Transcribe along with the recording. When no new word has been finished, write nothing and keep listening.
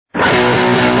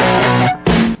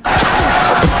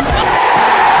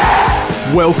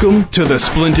Welcome to the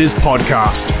Splinters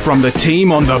podcast from the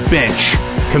team on the bench.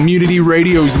 Community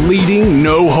Radio's leading,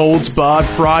 no-holds-barred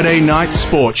Friday night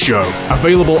sports show.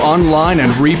 Available online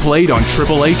and replayed on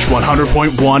Triple H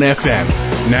 100.1 FM.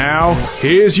 Now,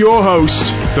 here's your host,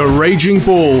 the Raging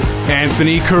Bull,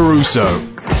 Anthony Caruso.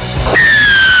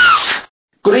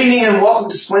 Good evening and welcome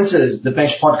to Splinters, the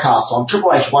bench podcast on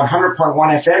Triple H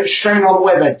 100.1 FM, streaming on the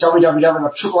web at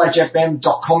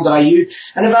www.triplehfm.com.au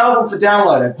and available for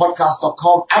download at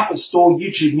podcast.com, Apple Store,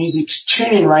 YouTube Music,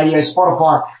 TuneIn Radio,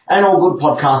 Spotify and all good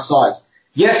podcast sites.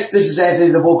 Yes, this is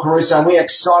Anthony the Bull Caruso and we are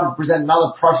excited to present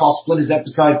another Profile Splinters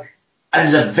episode, and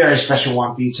it's a very special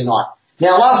one for you tonight.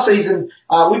 Now last season,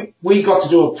 we got to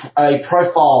do a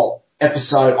profile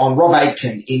episode on Rob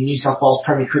Aitken in New South Wales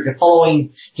Premier Cricket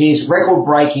following his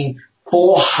record-breaking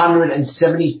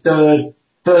 473rd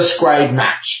first grade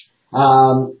match.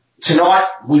 Tonight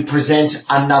we present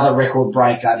another record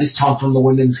breaker, this time from the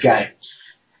women's game.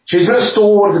 She's been a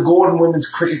stalwart of the Gordon Women's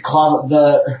Cricket Club,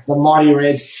 the Mighty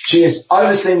Reds. She has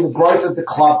overseen the growth of the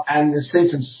club and has seen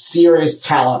some serious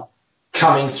talent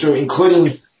coming through,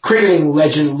 including cricketing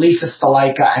legend Lisa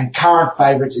Sthalekar and current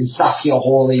favourites in Saskia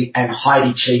Hawley and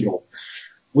Heidi Cheadle.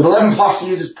 With 11 plus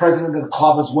years as president of the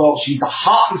club as well, she's the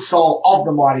heart and soul of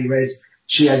the Mighty Reds.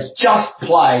 She has just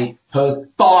played her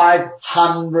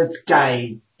 500th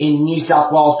game in New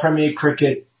South Wales Premier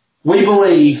Cricket. We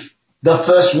believe the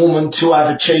first woman to have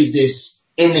achieved this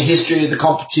in the history of the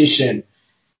competition.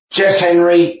 Jess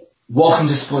Henry, welcome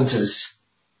to Splinters.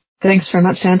 Thanks very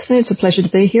much, Anthony. It's a pleasure to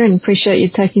be here and appreciate you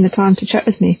taking the time to chat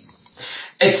with me.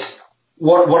 It's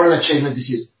what an achievement this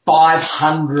is.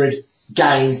 500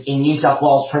 games in New South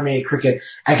Wales Premier Cricket.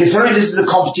 And considering this is a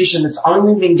competition that's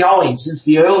only been going since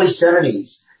the early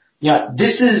 70s, you know,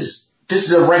 this is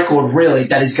a record really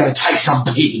that is going to take some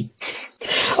beating.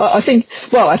 I think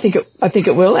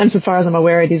it will, and so far as I'm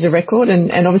aware, it is a record,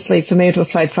 and obviously for me to have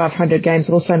played 500 games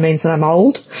also means that I'm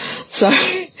old. So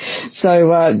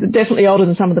definitely older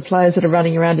than some of the players that are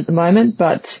running around at the moment,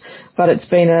 but it's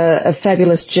been a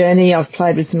fabulous journey. I've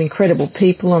played with some incredible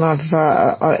people, and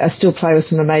I still play with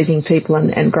some amazing people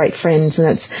and great friends, and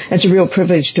it's a real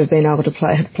privilege to have been able to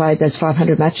have played those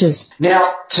 500 matches.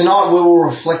 Now, tonight we will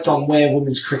reflect on where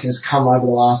women's cricket has come over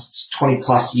the last 20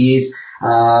 plus years,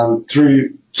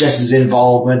 through Jess's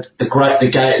involvement, the greater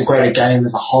game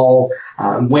as a whole,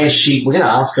 we're going to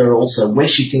ask her also where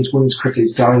she thinks women's cricket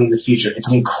is going in the future. It's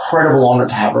an incredible honour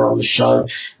to have her on the show.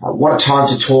 What a time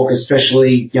to talk,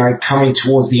 especially, you know, coming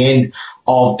towards the end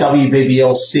of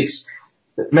WBBL 6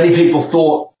 that many people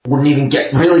thought wouldn't even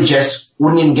get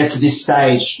to this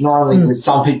stage, not only with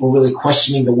some people really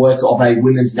questioning the worth of a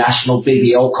women's national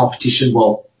BBL competition.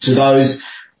 Well, to those,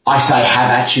 I say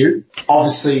have at you.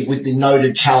 Obviously, with the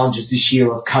noted challenges this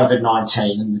year of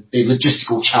COVID-19 and the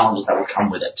logistical challenges that will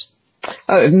come with it.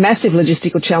 Oh, massive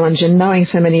logistical challenge, and knowing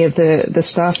so many of the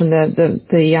staff and the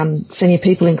senior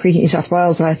people in Cricket New South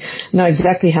Wales, I know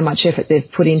exactly how much effort they've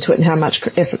put into it and how much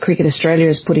effort Cricket Australia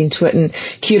has put into it, and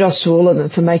kudos to all of them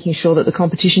for making sure that the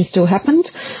competition still happened.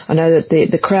 I know that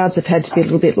the crowds have had to be a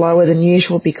little bit lower than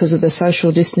usual because of the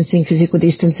social distancing, physical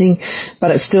distancing,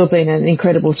 but it's still been an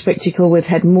incredible spectacle. We've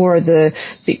had more of the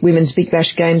women's Big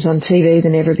Bash games on TV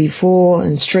than ever before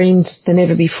and streamed than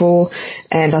ever before,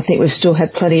 and I think we've still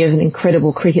had plenty of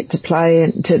incredible cricket to play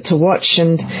and to watch,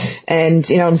 and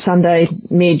you know, on Sunday,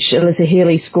 Midge, Alyssa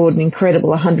Healy scored an incredible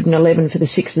 111 for the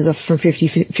Sixers from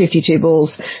 52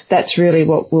 balls. That's really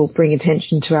what will bring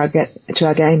attention to our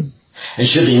game. It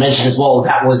should be mentioned as well,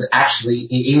 that was actually,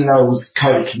 even though it was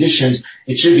COVID conditions,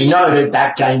 it should be noted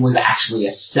that game was actually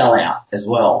a sellout as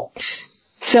well.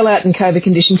 Sellout in COVID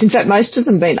conditions. In fact, most of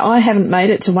them been. I haven't made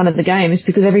it to one of the games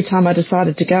because every time I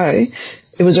decided to go,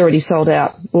 it was already sold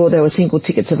out, or there were single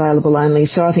tickets available only.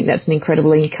 So I think that's an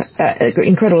incredible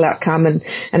outcome. And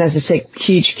as I said,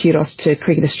 huge kudos to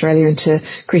Cricket Australia and to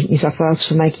Cricket New South Wales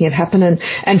for making it happen, and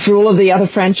for all of the other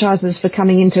franchises for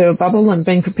coming into a bubble and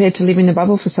being prepared to live in the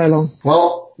bubble for so long.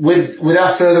 Well,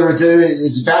 without further ado,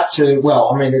 it's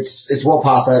well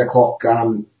past 8 o'clock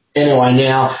anyway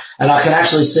now, and I can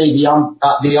actually see the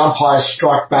umpires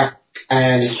strike back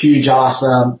and a huge ass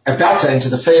about to enter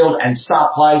the field and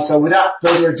start play. So without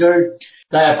further ado,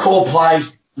 they have called play.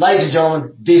 Ladies and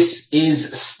gentlemen, this is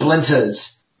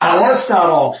Splinters. And I want to start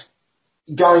off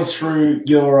going through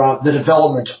your the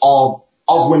development of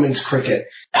women's cricket.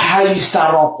 How you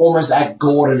started off almost at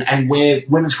Gordon and where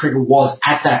women's cricket was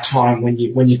at that time when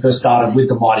you first started with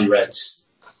the Mighty Reds.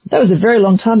 That was a very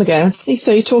long time ago.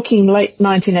 So you're talking late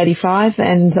 1985,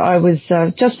 and I was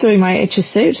just doing my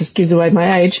HSC, which just gives away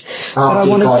my age. Oh, but I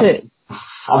wanted to.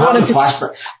 I'm having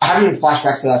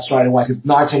flashbacks to that straight away because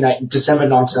December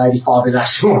 1985 is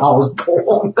actually when I was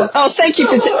born. Oh, thank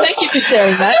you for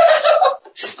sharing that.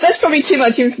 That's probably too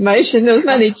much information. There was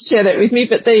no need to share that with me,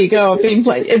 but there you go. I've been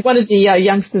playing. One of the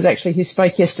youngsters actually who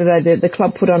spoke yesterday, the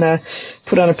club put on a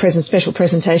special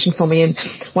presentation for me, and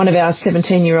one of our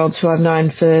 17-year-olds who I've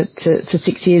known for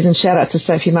 6 years, and shout out to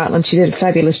Sophie Martland, she did a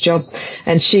fabulous job,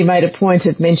 and she made a point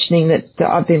of mentioning that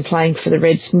I've been playing for the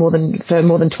Reds more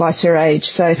than twice her age.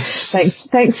 So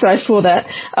thanks Soph for that.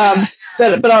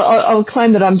 But I'll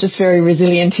claim that I'm just very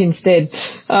resilient instead.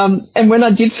 And when I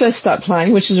did first start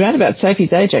playing, which was around about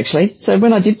Sophie's age actually, so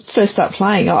when I did first start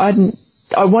playing, I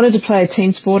wanted to play a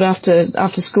team sport after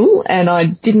school, and I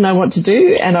didn't know what to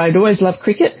do, and I'd always loved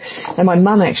cricket, and my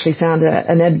mum actually found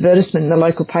an advertisement in the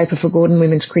local paper for Gordon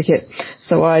Women's Cricket,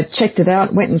 so I checked it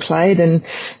out, went and played, and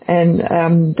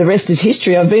the rest is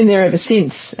history. I've been there ever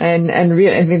since, and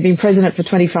been president for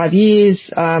 25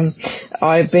 years.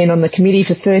 I've been on the committee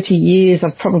for 30 years.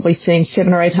 I've probably seen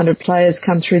 700 or 800 players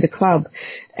come through the club.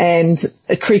 And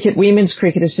women's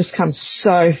cricket has just come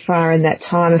so far in that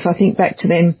time. If I think back to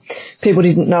then, people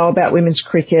didn't know about women's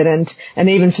cricket, and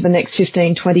even for the next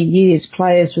 15, 20 years,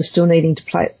 players were still needing to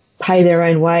pay their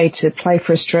own way to play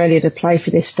for Australia, to play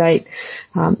for their state.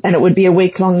 And it would be a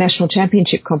week-long national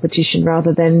championship competition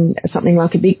rather than something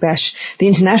like a Big Bash. The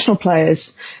international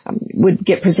players would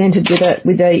get presented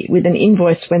with an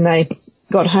invoice when they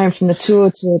got home from the tour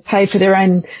to pay for their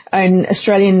own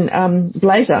Australian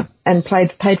blazer, and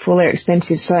paid for all their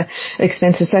expenses. So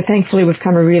thankfully we've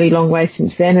come a really long way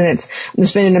since then, and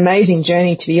it's been an amazing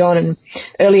journey to be on. And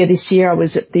earlier this year I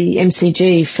was at the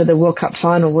MCG for the World Cup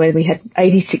final, where we had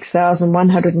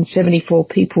 86,174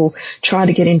 people trying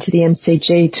to get into the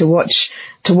MCG to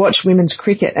watch women's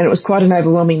cricket, and it was quite an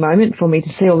overwhelming moment for me to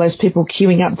see all those people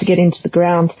queuing up to get into the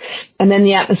ground, and then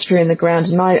the atmosphere in the ground.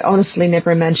 And I honestly never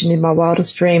imagined in my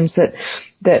wildest dreams that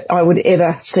I would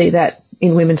ever see that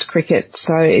in women's cricket.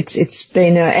 So it's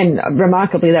been, and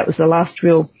remarkably, that was the last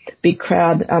real big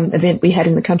crowd event we had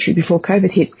in the country before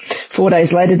COVID hit. 4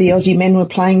 days later, the Aussie men were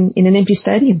playing in an empty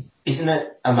stadium. Isn't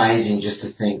it amazing just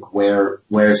to think where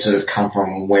it's sort of come from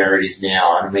and where it is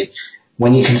now? I mean,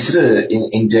 when you consider,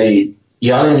 indeed,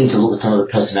 you only need to look at some of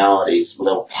the personalities that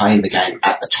were playing the game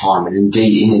at the time, and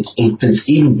indeed in its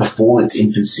infancy, even before its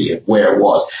infancy of where it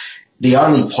was, the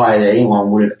only player that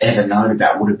anyone would have ever known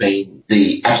about would have been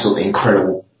the absolutely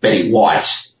incredible Betty White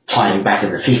playing back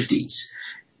in the 50s.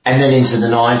 And then into the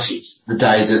 90s, the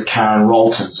days of Karen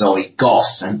Rolton, Zoe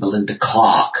Goss and Belinda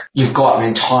Clark. You've got an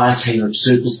entire team of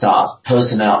superstars,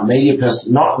 not only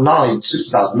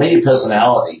superstars, media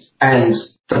personalities, and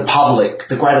the public,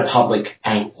 the greater public,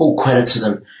 and full credit to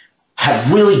them,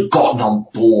 have really gotten on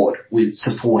board with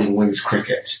supporting women's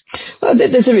cricket. Well,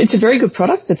 it's a very good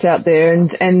product that's out there,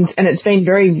 and it's been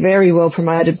very, very well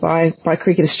promoted by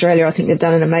Cricket Australia. I think they've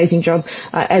done an amazing job,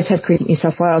 as have Cricket New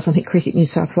South Wales. I think Cricket New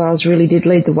South Wales really did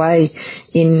lead the way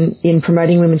in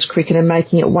promoting women's cricket and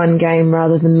making it one game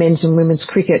rather than men's and women's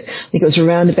cricket. I think it was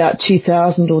around about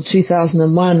 2000 or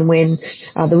 2001 when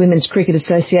the Women's Cricket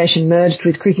Association merged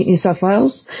with Cricket New South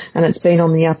Wales, and it's been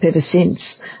on the up ever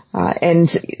since. And,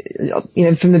 you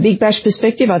know, from a Big Bash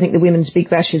perspective, I think the Women's Big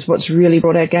Bash is what's really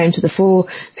brought our game to the fore.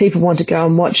 People want to go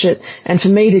and watch it. And for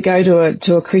me to go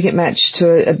to a cricket match,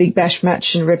 to a Big Bash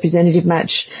match and a representative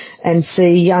match, and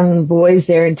see young boys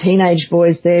there and teenage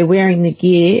boys there wearing the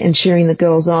gear and cheering the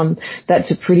girls on,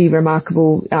 that's a pretty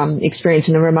remarkable experience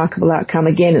and a remarkable outcome.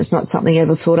 Again, it's not something I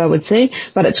ever thought I would see,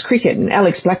 but it's cricket. And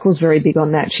Alex Blackwell's very big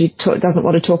on that. She doesn't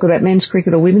want to talk about men's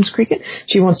cricket or women's cricket.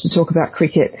 She wants to talk about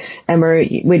cricket. And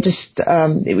we're just,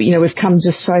 you know, we've come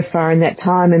just so far in that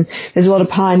time, and there's a lot of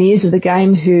pioneers of the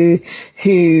game who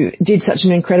did such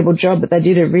an incredible job, but they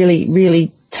did a really,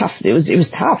 really tough. It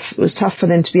was tough. It was tough for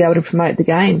them to be able to promote the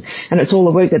game, and it's all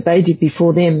the work that they did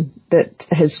before them that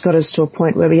has got us to a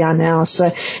point where we are now. So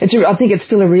I think it's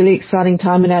still a really exciting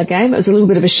time in our game. It was a little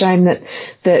bit of a shame that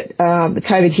the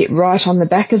COVID hit right on the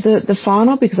back of the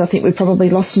final, because I think we probably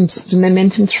lost some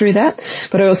momentum through that.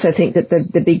 But I also think that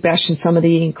the Big Bash and some of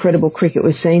the incredible cricket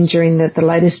we've seen during the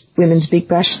latest Women's Big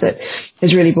Bash that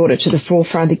has really brought it to the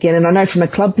forefront again. And I know from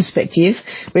a club perspective,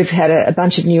 we've had a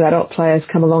bunch of new adult players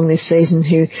come along this season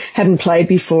who hadn't played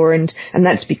before, and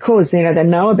that's because, you know, they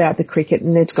know about the cricket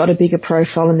and it's got a bigger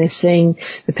profile, and they're seeing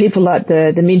the people like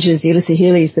the Midges, the Alyssa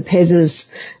Healy's, the Pezzes,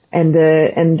 and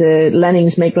the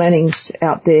Lannings, Meg Lannings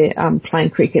out there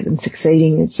playing cricket and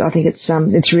succeeding. I think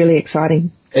it's really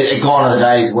exciting. Gone are the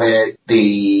days where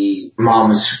the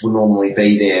mums would normally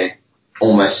be there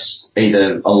almost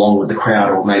either along with the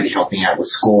crowd or maybe helping out with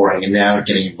scoring, and now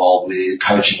getting involved with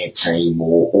coaching a team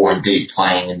or indeed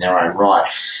playing in their own right.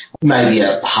 Maybe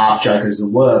a half joke as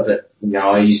it were, but,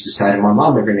 I used to say to my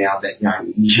mum every now and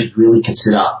then, you should really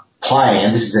consider playing,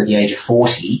 and this is at the age of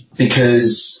 40,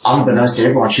 because unbeknownst to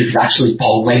everyone, she could actually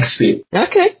bowl leg spin.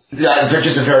 Okay.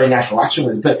 Just a very natural action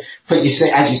with it. But you see,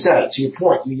 as you say, to your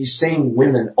point, you're seeing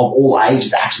women of all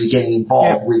ages actually getting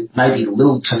involved with maybe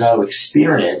little to no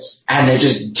experience, and they're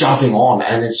just jumping on,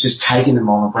 and it's just taking them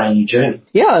on a brand new journey.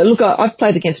 Yeah, look, I've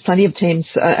played against plenty of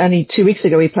teams. Only 2 weeks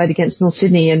ago we played against North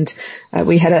Sydney, and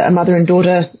we had a mother and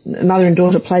daughter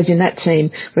plays in that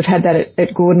team. We've had that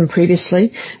at Gordon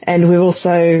previously, and we've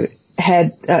also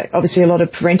had obviously a lot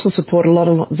of parental support, a lot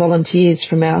of volunteers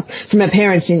from our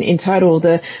parents in total.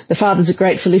 The fathers are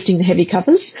great for lifting the heavy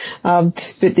covers,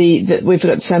 but we've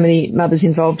got so many mothers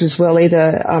involved as well,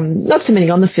 either not so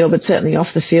many on the field but certainly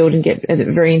off the field, and get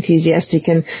very enthusiastic.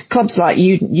 And clubs like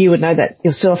you would know that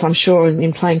yourself, I'm sure,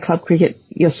 in playing club cricket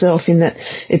yourself, in that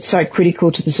it's so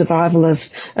critical to the survival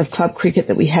of club cricket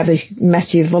that we have a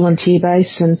massive volunteer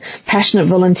base and passionate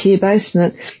volunteer base,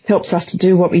 and it helps us to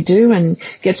do what we do and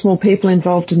gets more people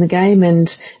involved in the game, and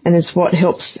is what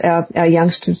helps our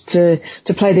youngsters to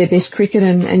play their best cricket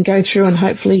and go through and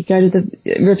hopefully go to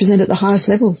represent at the highest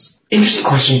levels. Interesting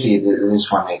question for you, this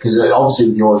one, because obviously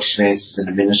with your experience as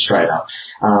an administrator,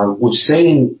 we've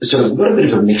seen sort of a little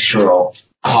bit of a mixture of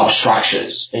club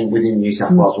structures within New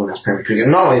South Wales Women's Premier Cricket.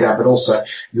 And not only that, but also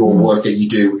your work that you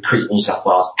do with Cricket New South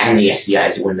Wales and the SCA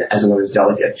as a women's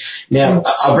delegate. Now,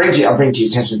 I'll bring to your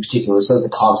attention in particular some of the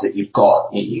clubs that you've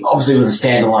got. Obviously, with a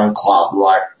standalone club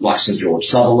like St George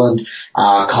Sutherland,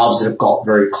 clubs that have got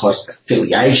very close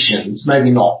affiliations, maybe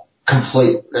not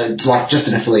complete, like just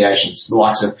an affiliation, the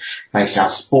likes of Bankstown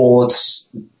Sports,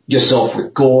 yourself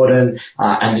with Gordon,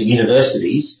 and the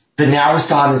universities. But now we're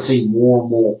starting to see more and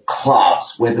more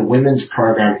clubs where the women's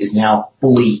program is now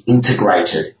fully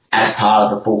integrated as part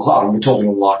of the full club. And we're talking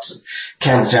of the likes of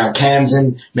Campbelltown,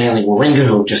 Camden, Manly Warringah,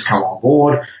 who have just come on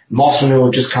board, Mossman, who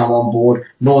have just come on board,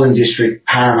 Northern District,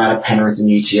 Parramatta, Penrith,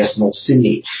 and UTS North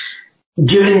Sydney.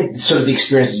 Given sort of the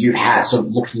experience that you've had, sort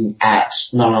of looking at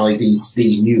not only these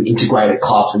new integrated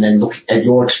clubs, and then look at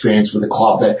your experience with a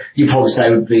club that you probably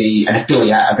say would be a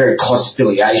very close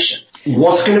affiliation,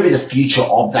 what's going to be the future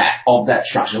of that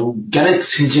structure? Are we going to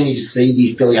continue to see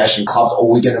the affiliation clubs, or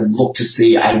are we going to look to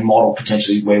see a model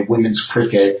potentially where women's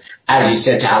cricket, as you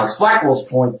said to Alex Blackwell's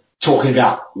point, talking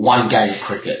about one game of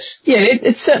cricket? Yeah,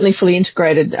 it's certainly fully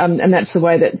integrated, and that's the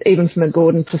way that even from a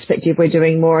Gordon perspective we're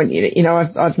doing more. And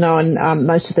I've known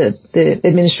most of the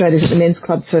administrators at the men's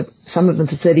club, for some of them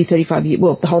for 30, 35 years,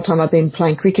 well, the whole time I've been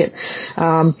playing cricket,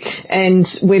 and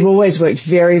we've always worked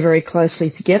very, very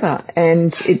closely together.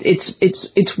 And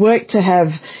it's worked to have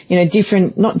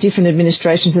not different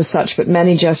administrations as such, but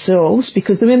manage ourselves,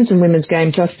 because the men's and women's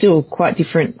games are still quite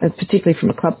different, particularly from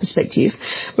a club perspective.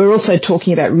 We're also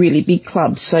talking about really big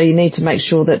clubs, so you need to make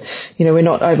sure that we're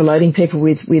not overloading people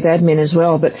with admin as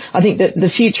well. But I think that the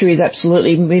future is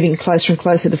absolutely moving closer and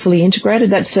closer to fully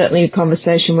integrated. That's certainly a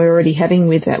conversation we're already having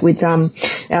with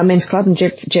our men's club and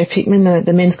Jeff Hickman,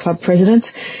 the men's club president,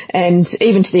 and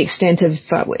even to the extent of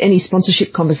any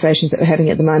sponsorship conversations that we're having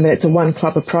at the moment. It's a one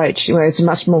club approach, where it's a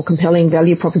much more compelling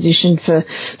value proposition to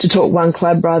talk one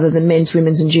club rather than men's,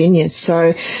 women's and juniors.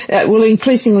 So we'll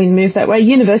increasingly move that way.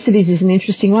 Universities is an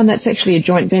interesting one. That's actually a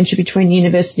joint venture between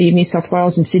University of New South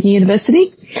Wales and Sydney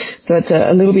University. So it's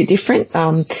a little bit different,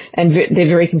 and they're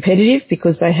very competitive,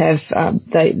 because they have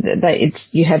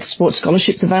you have sports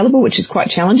scholarships available, which is quite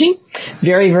challenging,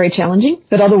 very, very challenging.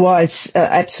 But otherwise,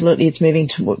 absolutely, it's moving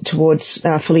towards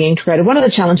fully integrated. One of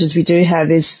the challenges we do have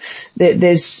is that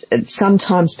there's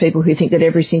sometimes people who think that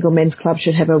every single men's club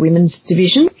should have a women's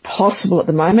division. Possible at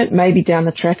the moment, maybe down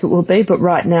the track it will be, but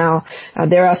right now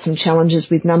there are some challenges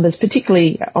with numbers,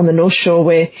 particularly on the North Shore,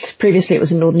 where previously it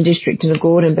was a Northern District and a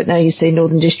Gordon, but now you see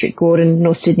Northern District, Gordon,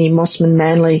 North Sydney, Mossman,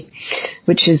 Manly,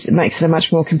 which makes it a much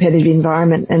more competitive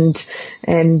environment,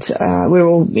 and we're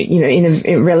all in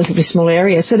a relatively small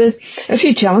area, so there's a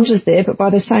few challenges there. But by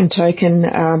the same token,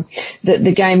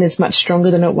 the game is much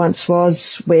stronger than it once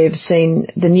was. We've seen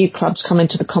the new clubs come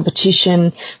into the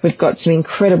competition. We've got some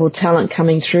incredible talent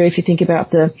coming through. If you think about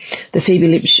the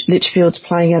Phoebe Litchfields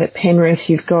playing out at Penrith,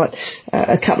 you've got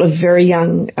a couple of very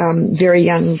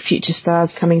young future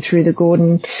stars coming through the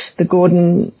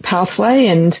Gordon pathway,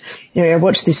 and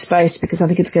watch this space, because I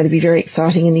think it's going to be very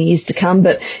exciting in the years to come.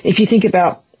 But if you think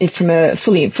about it from a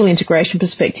full integration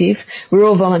perspective, we're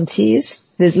all volunteers.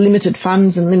 there's limited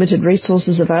funds and limited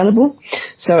resources available.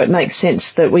 So it makes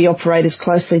sense that we operate as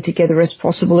closely together as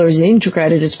possible or as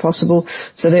integrated as possible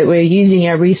so that we're using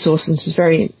our resources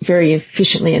very, very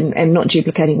efficiently and not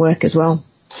duplicating work as well.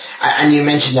 And you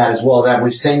mentioned that as well, that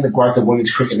we've seen the growth of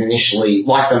women's cricket initially,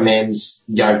 like the men's,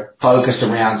 focused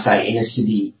around, say, inner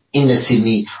Sydney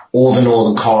or the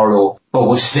Northern Corridor. But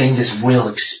we've seen this real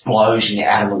explosion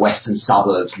out in the western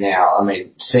suburbs now. I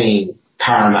mean, seeing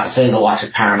the likes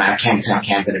of Parramatta,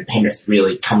 Campbelltown, and Penrith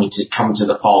really coming to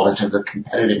the fold in terms of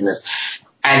competitiveness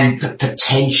and the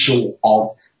potential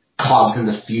of clubs in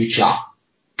the future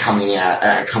coming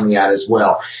out as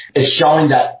well. It's showing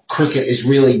that cricket is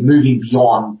really moving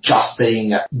beyond just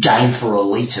being a game for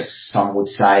elitists, some would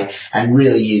say, and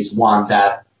really is one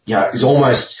that, is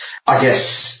almost,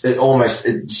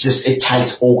 it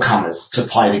takes all comers to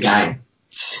play the game.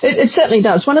 It certainly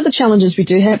does. One of the challenges we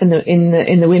do have in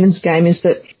the women's game is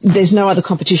that there's no other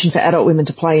competition for adult women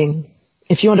to play in.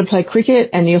 If you want to play cricket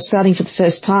and you're starting for the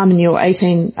first time and you're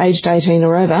aged 18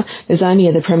 or over, there's only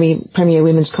the Premier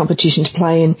Women's competition to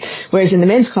play in. Whereas in the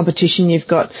men's competition, you've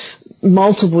got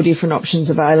multiple different options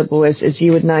available, as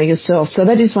you would know yourself. So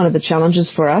that is one of the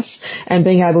challenges for us, and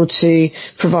being able to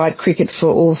provide cricket for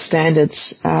all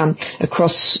standards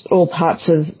across all parts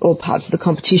of the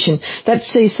competition. That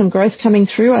sees some growth coming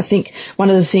through. I think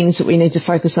one of the things that we need to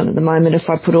focus on at the moment, if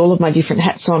I put all of my different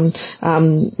hats on,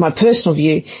 my personal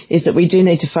view is that we do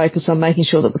need to focus on making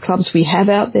sure that the clubs we have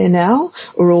out there now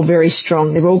are all very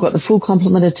strong. They've all got the full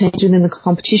complement of teams within the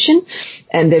competition,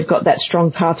 and they've got that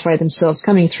strong pathway themselves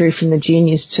coming through from the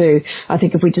juniors too. I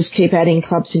think if we just keep adding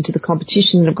clubs into the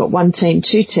competition and have got one team,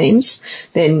 two teams,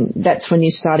 then that's when you're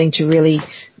starting to really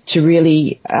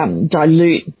dilute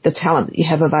the talent that you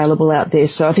have available out there.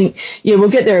 So I think, we'll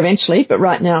get there eventually, but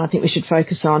right now I think we should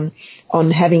focus on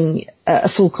having a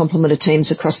full complement of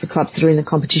teams across the clubs that are in the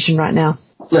competition right now.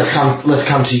 Let's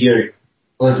come to you.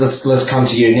 Let's come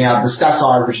to you. Now, the stats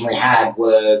I originally had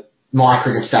were my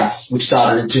cricket stats, which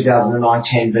started in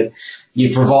 2009-10, but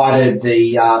you provided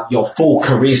your full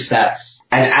career stats,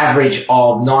 an average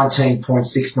of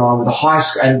 19.69 with a high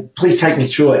score, and please take me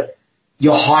through it.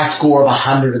 Your high score of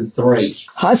 103.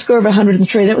 High score of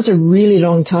 103. That was a really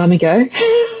long time ago.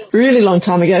 Really long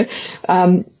time ago.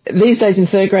 These days in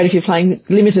third grade, if you're playing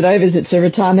limited overs, it's a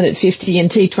retirement at 50, and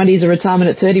T20 is a retirement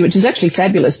at 30, which is actually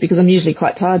fabulous because I'm usually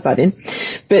quite tired by then.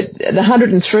 But the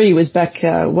 103 was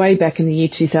way back in the year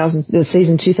 2000, the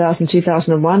season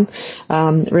 2000-2001.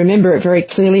 Remember it very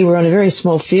clearly. We're on a very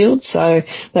small field, so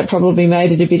that probably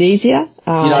made it a bit easier. You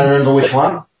don't remember which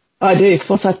one? I do.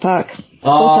 Forsyth Park. Forsyth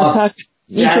Park.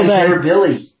 Neutral Bay. Neutral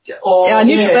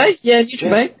Bay. Yeah,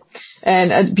 Neutral Bay.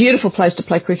 And a beautiful place to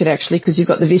play cricket, actually, because you've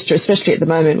got the vista, especially at the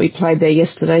moment. We played there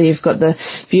yesterday. You've got the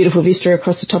beautiful vista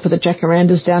across the top of the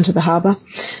Jacarandas down to the harbour.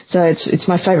 So it's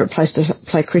my favourite place to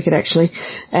play cricket, actually.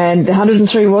 And the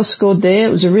 103 was scored there.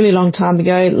 It was a really long time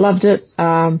ago. Loved it.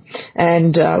 And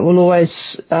we'll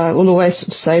always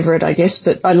savour it, I guess.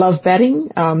 But I love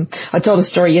batting. I told a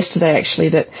story yesterday, actually,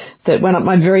 that when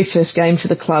my very first game for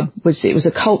the club it was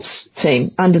a Colts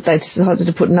team. They decided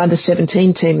to put an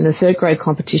under-17 team in the third grade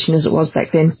competition as it was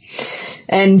back then.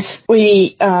 And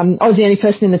I was the only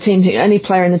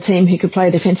player in the team who could play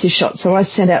a defensive shot. So I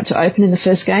sent out to open in the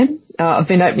first game. I've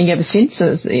been opening ever since.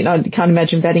 I can't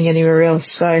imagine batting anywhere else.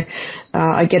 So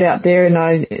I get out there, and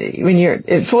when you're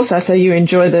at Forsyth, you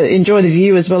enjoy the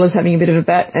view as well as having a bit of a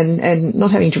bat and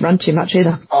not having to run too much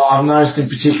either. Oh, I've noticed in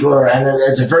particular, and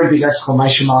it's a very big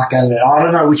exclamation mark at it. I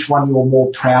don't know which one you're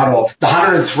more proud of. The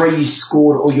 103 you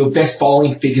scored, or your best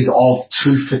bowling figures of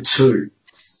 2 for 2.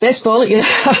 Best bowling,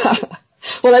 yeah.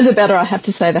 Well, as a batter, I have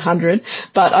to say the 100,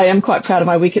 but I am quite proud of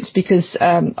my wickets because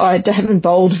I haven't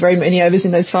bowled very many overs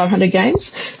in those 500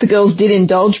 games. The girls did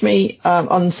indulge me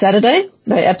on Saturday.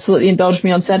 They absolutely indulged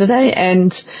me on Saturday,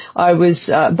 and I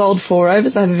was bowled 4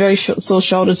 overs. I have a very sore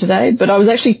shoulder today, but I was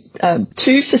actually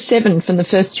 2 for 7 from the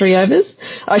first 3 overs.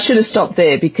 I should have stopped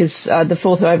there because the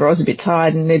 4th over I was a bit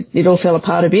tired and it all fell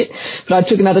apart a bit. But I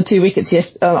took another 2 wickets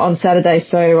on Saturday,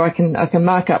 so I can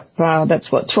mark up that's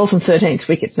 12th and 13th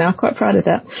wickets now. Quite proud of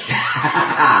that.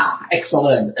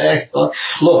 Excellent.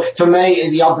 Look, for me,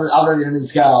 the other end of the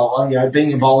scale,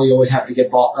 being a bowler, you always have to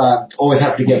get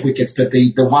wickets. But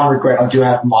the one regret I do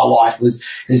have in my life is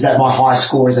that my high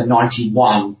score is a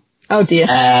 91. Oh dear.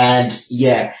 And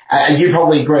yeah, you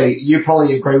probably agree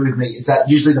with me, is that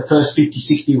usually the first 50,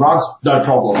 60 runs, no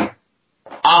problem.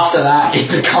 After that, it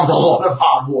becomes a lot of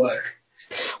hard work.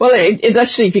 Well, it's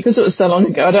actually, because it was so long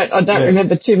ago, I don't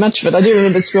remember too much of it. I do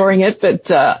remember scoring it,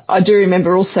 but I do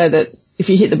remember also that if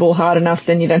you hit the ball hard enough,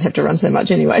 then you don't have to run so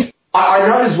much anyway. I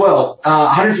note as well,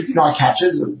 159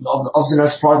 catches, obviously no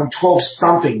surprise, and 12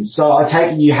 stumpings. So I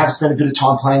take it you have spent a bit of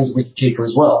time playing as a wicketkeeper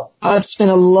as well. I've spent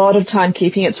a lot of time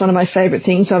keeping. It's one of my favourite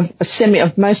things. I've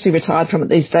mostly retired from it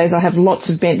these days. I have lots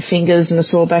of bent fingers and a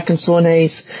sore back and sore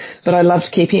knees, but I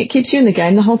loved keeping. It keeps you in the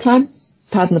game the whole time.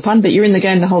 Pardon the pun, but you're in the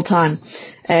game the whole time.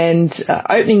 And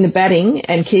opening the batting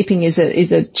and keeping is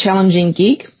a challenging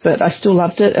gig, but I still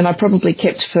loved it, and I probably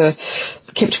kept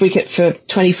wicket for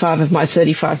 25 of my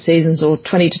 35 seasons, or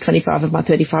 20 to 25 of my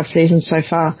 35 seasons so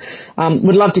far.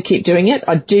 Would love to keep doing it.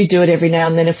 I do it every now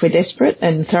and then if we're desperate,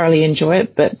 and thoroughly enjoy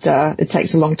it, but it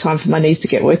takes a long time for my knees to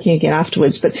get working again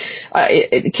afterwards. But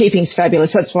keeping's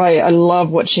fabulous. That's why I love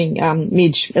watching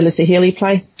Midge, Alyssa Healy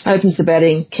play. Opens the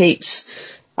batting, keeps,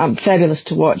 fabulous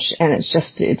to watch, and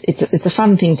it's a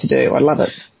fun thing to do. I love it.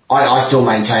 I still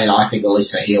maintain I think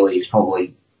Alyssa Healy is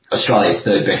probably Australia's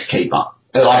third best keeper.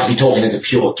 Like, if you're talking as a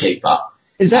pure keeper.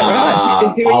 Is that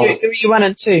right? Who are you 1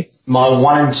 and 2? My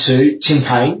 1 and 2, Tim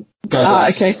Payne. Goes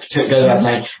without saying.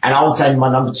 And I would say my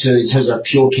number 2 in terms of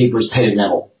pure keeper is Peter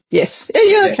Neville. Yes.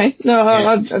 Yeah, okay. No,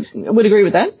 yeah. I would agree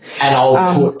with that. And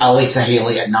I'll put Alyssa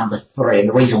Healy at number 3. And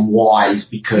the reason why is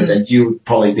because, and you'd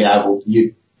probably be able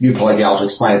to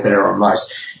explain it better than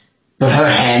most, but her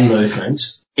hand movement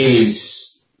is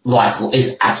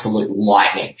absolute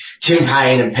lightning. Tim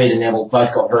Payne and Peter Neville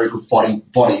both got very good body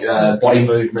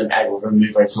movement, able to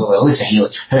move very fluidly. Alyssa Healy,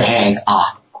 her hands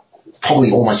are probably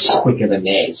almost quicker than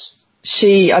theirs.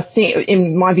 I think,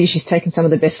 in my view, she's taken some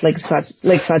of the best leg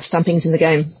side stumpings in the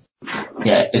game.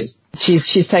 Yeah,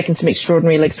 she's taken some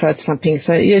extraordinary leg side stumpings.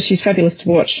 So yeah, she's fabulous to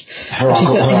watch. Her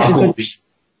uncle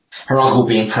would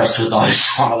be impressed with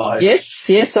some of those.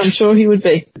 Yes, I'm sure he would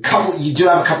be. You do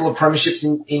have a couple of premierships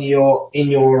in your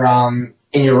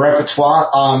repertoire.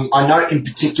 I know in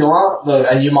particular,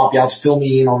 and you might be able to fill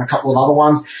me in on a couple of other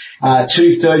ones,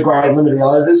 2 third grade limited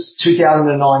overs,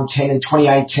 2009-10 and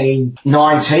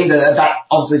 2018-19.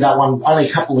 That one only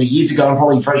a couple of years ago and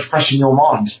probably very fresh in your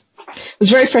mind. It was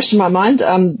very fresh in my mind.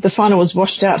 The final was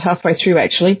washed out halfway through,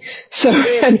 actually. So,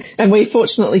 and we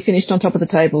fortunately finished on top of the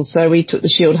table. So we took the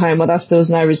shield home with us. There was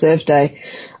no reserve day.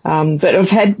 But I've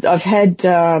had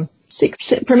 6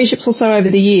 premierships or so over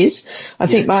the years. I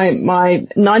think my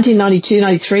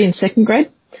 1992-93 in second grade,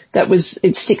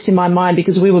 it sticks in my mind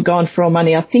because we were gone for all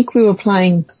money. I think we were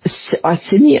playing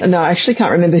Sydney. No, I actually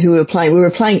can't remember who we were playing. We were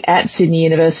playing at Sydney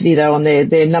University though, on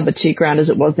their number 2 ground as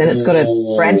it was then. It's got a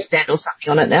grandstand or something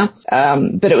on it now.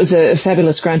 But it was a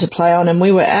fabulous ground to play on, and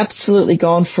we were absolutely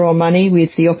gone for all money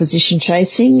with the opposition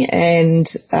chasing, and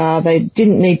they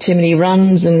didn't need too many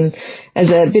runs, and as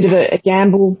a bit of a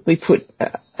gamble, we put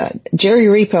Jerry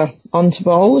Reaper on to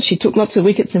bowl. She took lots of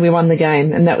wickets and we won the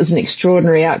game, and that was an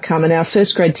extraordinary outcome. And our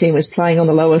first grade team was playing on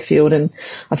the lower field and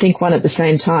I think won at the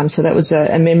same time. So that was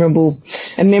a memorable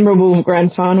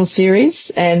grand final series.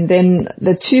 And then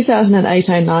the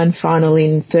 2008-09 final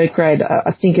in third grade,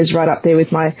 I think is right up there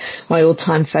with my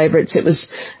all-time favourites. It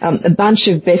was a bunch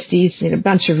of besties, a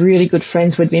bunch of really good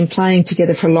friends. We'd been playing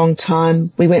together for a long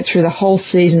time. We went through the whole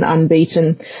season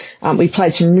unbeaten. We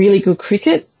played some really good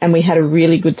cricket and we had a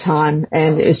really good time,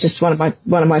 and it was just one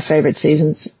of my favourite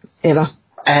seasons ever.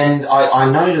 And I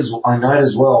note as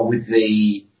well with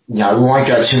we won't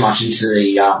go too much into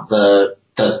the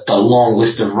long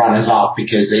list of runners up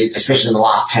because especially in the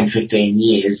last 10, 15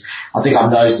 years, I think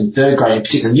I've noticed in third grade in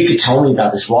particular, and you could tell me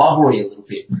about this rivalry a little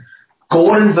bit.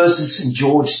 Gordon versus St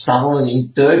George Sutherland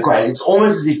in third grade, it's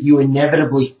almost as if you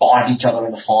inevitably fight each other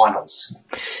in the finals.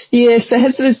 Yes,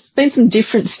 there's been some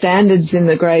different standards in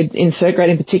third grade in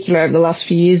particular over the last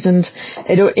few years, and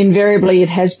invariably it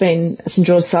has been St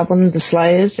George Sutherland, the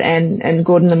Slayers, and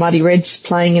Gordon the Mighty Reds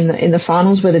playing in the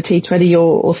finals, whether T20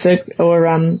 or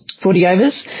 40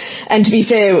 overs. And to be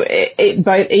fair,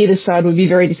 either side would be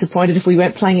very disappointed if we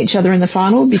weren't playing each other in the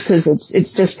final, because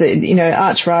it's just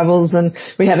arch rivals, and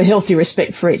we have a healthy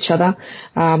respect for each other.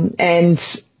 And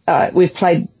we've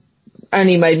played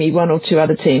only maybe one or two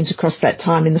other teams across that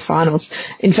time in the finals.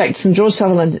 In fact, St George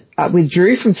Sutherland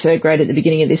withdrew from third grade at the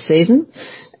beginning of this season,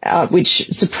 which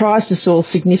surprised us all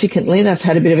significantly. They've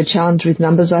had a bit of a challenge with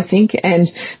numbers, I think, and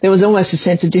there was almost a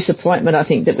sense of disappointment, I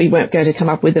think, that we weren't going to come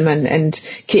up with them and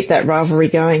keep that rivalry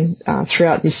going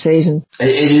throughout this season.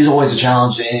 It is always a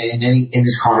challenge in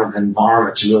this kind of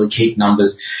environment to really keep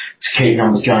numbers going.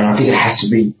 I think it has to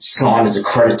be signed as a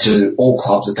credit to all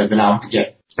clubs that they've been able to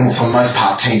get, for the most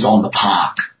part, teams on the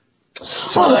park.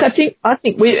 So, look, I think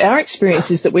our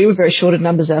experience is that we were very short of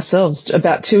numbers ourselves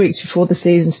about 2 weeks before the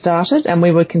season started, and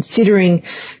we were considering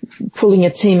pulling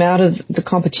a team out of the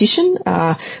competition.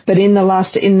 But in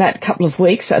that couple of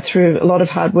weeks, through a lot of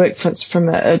hard work from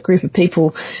a group of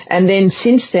people. And then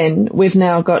since then, we've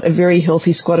now got a very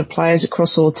healthy squad of players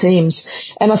across all teams.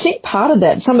 And I think part of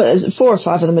that, 4 or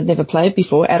 5 of them had never played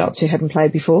before, adults who hadn't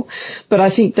played before. But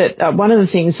I think that one of the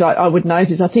things I would note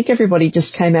is I think everybody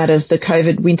just came out of the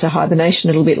COVID winter hibernation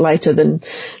a little bit later than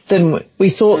we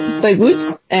thought they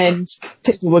would. And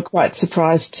people were quite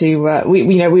surprised to,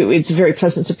 it's a very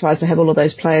pleasant surprise to have all of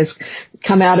those players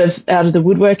come out of the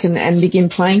woodwork and begin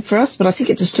playing for us. But I think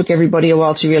it just took everybody a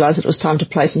while to realise that it was time to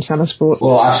play some summer sport.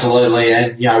 Well, absolutely.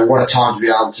 And, what a time to be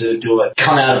able to do it.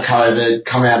 Come out of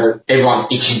COVID, everyone's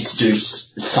itching to do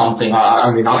something.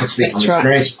 I mean, I can speak from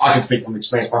experience. Right. I can speak from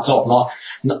experience myself.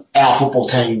 Our football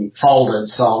team folded,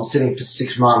 so I'm sitting for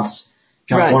 6 months.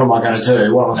 Right. What am I going to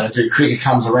do? What am I going to do? Cricket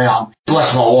comes around.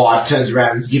 Bless my wife, turns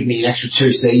around and gives me an extra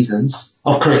 2 seasons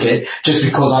of cricket just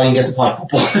because I didn't get to play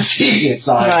football this year.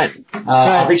 So, right.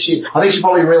 I think she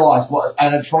probably realised,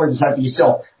 and it's probably the same for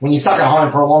yourself, when you're stuck at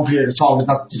home for a long period of time with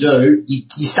nothing to do,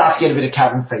 you start to get a bit of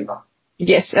cabin fever.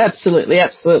 Yes, absolutely.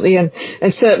 And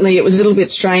certainly it was a little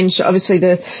bit strange. Obviously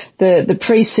the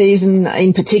pre-season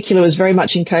in particular was very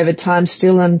much in COVID time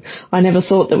still, and I never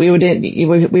thought that we were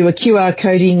QR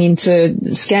coding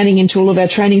scanning into all of our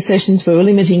training sessions. We were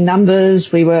limiting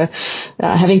numbers. We were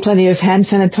having plenty of hand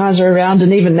sanitizer around,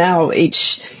 and even now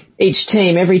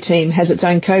every team has its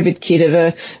own COVID kit of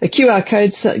a QR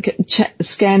code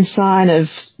scan sign, of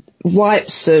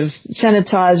wipes, of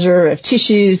sanitizer, of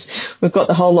tissues. We've got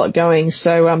the whole lot going.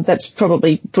 So that's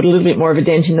probably put a little bit more of a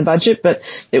dent in the budget, but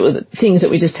it was things that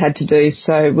we just had to do.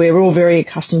 So we're all very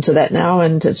accustomed to that now,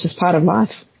 and it's just part of life.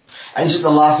 And just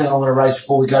the last thing I want to raise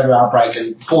before we go to our break,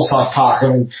 and Forsyth Park, I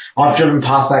mean, I've driven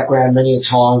past that ground many a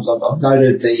times. I've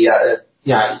noted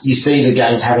you see the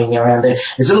games happening around there.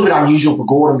 It's a little bit unusual for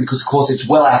Gordon because, of course, it's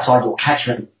well outside your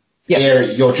catchment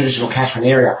area, your traditional catchment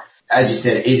area. As you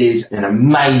said, it is an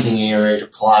amazing area to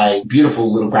play.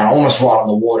 Beautiful little ground, almost right on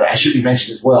the water. And should be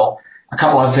mentioned as well, a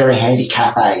couple of very handy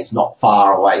cafes not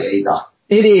far away either.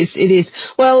 It is.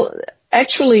 Well,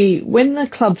 actually, when the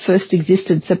club first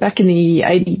existed, so back in the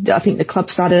 80s, I think the club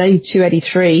started 82,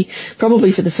 83,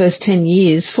 probably for the first 10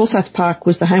 years, Forsyth Park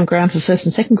was the home ground for first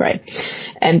and second grade.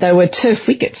 And they were turf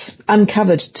wickets,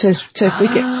 uncovered turf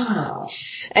wickets.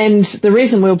 And the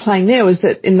reason we were playing there was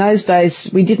that in those days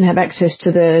we didn't have access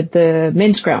to the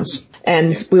men's grounds,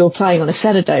 and we were playing on a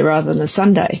Saturday rather than a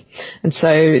Sunday. And so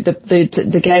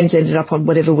the games ended up on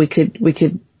whatever we could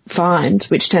find,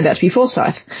 which turned out to be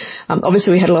Forsyth.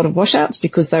 Obviously we had a lot of washouts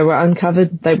because they were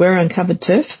uncovered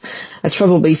turf. It's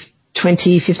probably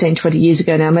 20 years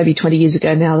ago now, maybe 20 years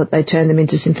ago now, that they turned them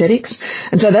into synthetics.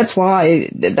 And so that's why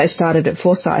they started at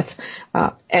Forsyth.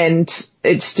 And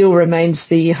it still remains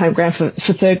the home ground for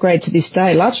third grade to this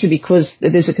day, largely because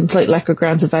there's a complete lack of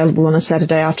grounds available on a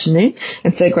Saturday afternoon,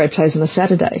 and third grade plays on a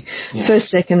Saturday. Yeah. First,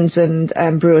 seconds and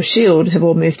Brewer Shield have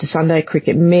all moved to Sunday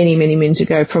cricket many, many moons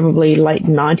ago, probably late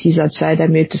 90s, I'd say. They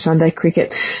moved to Sunday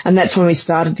cricket, and that's when we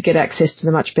started to get access to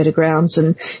the much better grounds.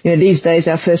 And, these days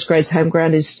our first grade's home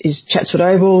ground is Chatswood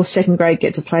Oval. Second grade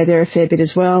get to play there a fair bit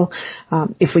as well.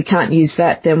 If we can't use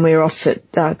that, then we're off at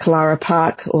Killara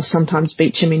Park or sometimes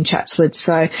Beecham in Chatswood.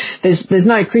 So there's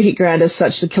no cricket ground as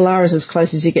such. The Killara's as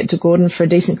close as you get to Gordon for a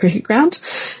decent cricket ground.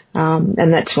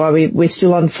 And that's why we're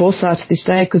still on Forsyth to this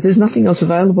day, because there's nothing else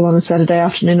available on a Saturday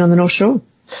afternoon on the North Shore.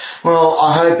 Well,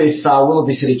 I hope if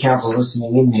Willoughby City Council is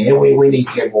listening in here, we need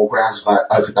to get more grounds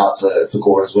opened up for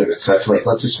Gordon's women. So please,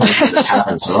 let's just make sure this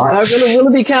happens, all right?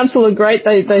 Willoughby Council are great.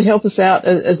 They help us out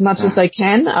as much as they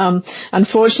can.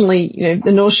 Unfortunately,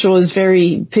 the North Shore is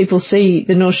people see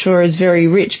the North Shore as very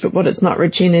rich, but what it's not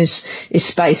rich in is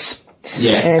space.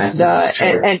 Yeah,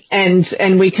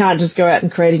 and we can't just go out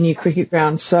and create a new cricket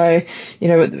ground. So,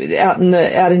 out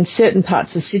in certain parts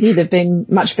of the city, they've been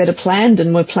much better planned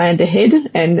and were planned ahead,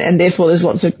 and therefore there's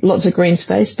lots of green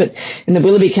space. But in the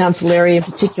Willoughby Council area in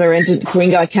particular, and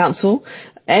Ku-ring-gai Council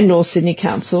and North Sydney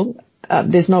Council,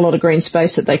 there's not a lot of green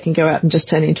space that they can go out and just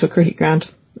turn into a cricket ground,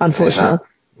 unfortunately.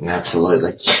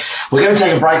 Absolutely. We're going to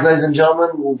take a break, ladies and gentlemen.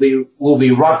 We'll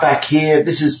be right back here.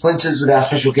 This is Splinters with our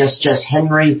special guest, Jess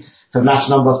Henry, for match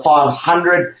number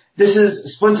 500. This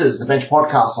is Splinters, the Bench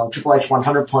Podcast on Triple H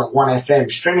 100.1 FM,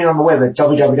 streaming on the web at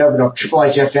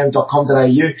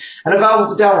www.triplehfm.com.au and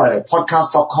available to download at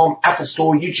podcast.com, Apple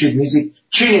Store, YouTube Music,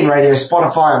 TuneIn Radio,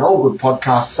 Spotify, and all good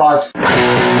podcast sites.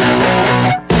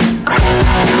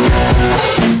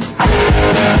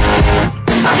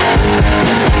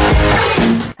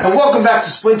 And welcome back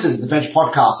to Splinters, the Bench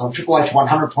Podcast on Triple H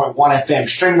 100.1 FM,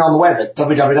 streaming on the web at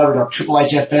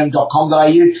www.triplehfm.com.au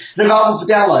and available for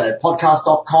download at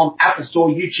podcast.com, Apple Store,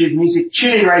 YouTube Music,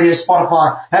 TuneIn Radio,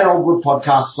 Spotify, and all good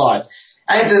podcast sites.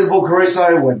 Anthony the Bull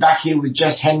Caruso, we're back here with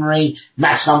Jess Henry,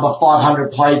 match number 500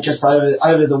 played just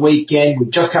over the weekend. We've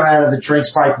just come out of the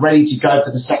drinks break, ready to go for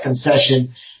the second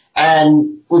session.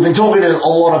 And we've been talking a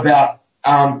lot about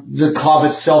the club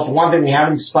itself. And one thing we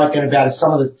haven't spoken about is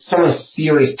some of the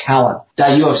serious talent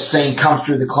that you have seen come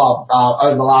through the club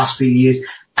over the last few years.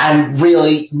 And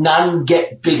really, none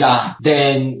get bigger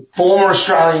than former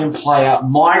Australian player,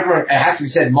 migrant, it has to be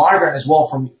said, migrant as well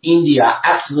from India.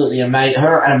 Absolutely amazing.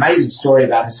 An amazing story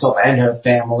about herself and her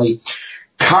family.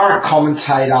 Current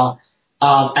commentator,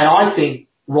 and I think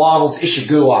rivals Isha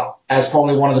Guha as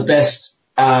probably one of the best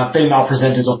female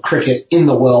presenters of cricket in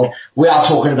the world. We are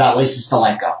talking about Lisa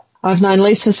Sthalekar. I've known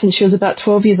Lisa since she was about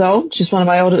 12 years old. She's one of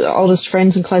my oldest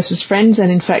friends and closest friends,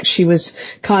 and in fact she was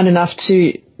kind enough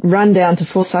to run down to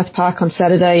Forsyth Park on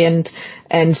Saturday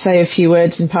and say a few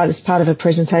words as part of a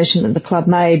presentation that the club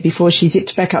made before she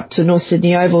zipped back up to North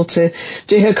Sydney Oval to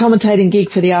do her commentating gig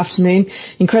for the afternoon.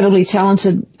 Incredibly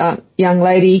talented young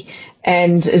lady,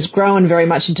 and has grown very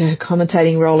much into her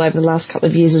commentating role over the last couple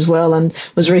of years as well, and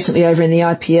was recently over in the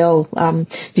IPL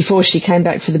before she came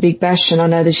back for the Big Bash, and I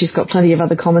know that she's got plenty of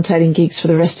other commentating gigs for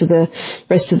the rest of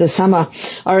the summer.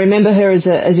 I remember her as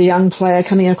a young player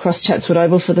coming across Chatswood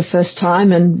Oval for the first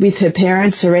time, and with her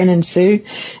parents, Seren and Sue,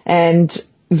 and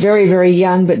very, very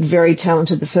young, but very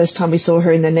talented the first time we saw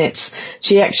her in the nets.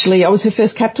 I was her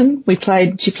first captain.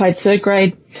 She played third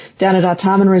grade down at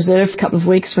Artarmon Reserve a couple of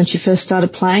weeks when she first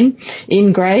started playing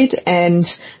in grade, and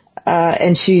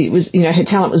she was, her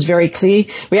talent was very clear.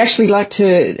 We actually liked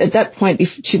her at that point.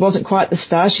 She wasn't quite the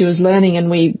star. She was learning, and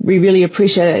we really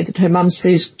appreciated her mum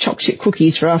Sue's choc chip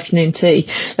cookies for afternoon tea.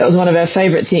 That was one of our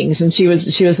favourite things, and she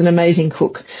was an amazing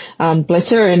cook. Bless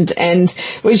her.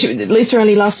 Lisa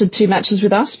only lasted 2 matches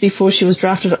with us before she was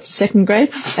drafted up to second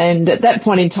grade, and at that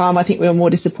point in time, I think we were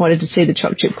more disappointed to see the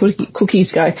choc chip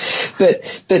cookies go. But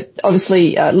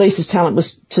obviously, Lisa's talent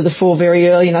was to the fore very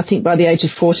early, and I think by the age of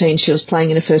 14, she was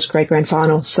playing in her first grade grand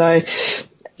final. So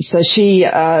she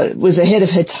was ahead of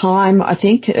her time, I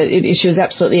think. She was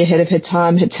absolutely ahead of her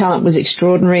time. Her talent was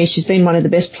extraordinary. She's been one of the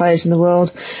best players in the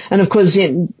world. And, of course,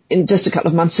 in just a couple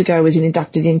of months ago was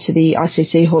inducted into the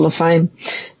ICC Hall of Fame.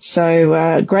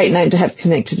 So great name to have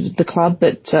connected with the club,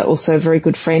 but also a very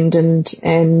good friend,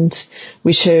 and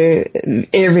wish her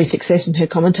every success in her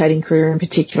commentating career in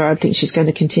particular. I think she's going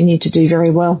to continue to do very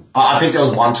well. I think there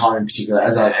was one time in particular,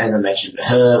 as I mentioned,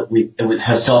 her with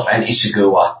herself and Isha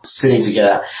Guha sitting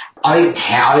together. I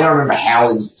don't remember how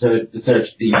he was the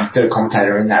third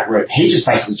commentator in that room. He just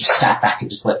basically just sat back and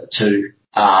just let the two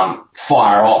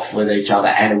fire off with each other,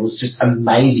 and it was just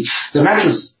amazing. The match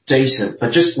was decent,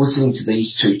 but just listening to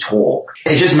these two talk,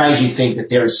 it just made you think that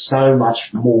there is so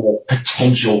much more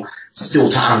potential still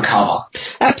to uncover.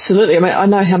 Absolutely. I mean, I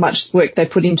know how much work they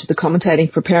put into the commentating,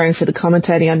 preparing for the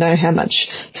commentating. I know how much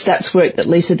stats work that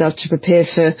Lisa does to prepare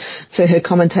for her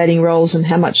commentating roles, and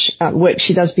how much work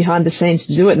she does behind the scenes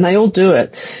to do it, and they all do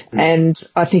it. And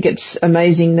I think it's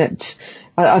amazing that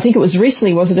I think it was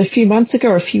recently, was it a few months ago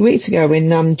or a few weeks ago,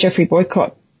 when Geoffrey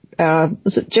Boycott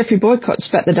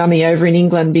spat the dummy over in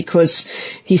England because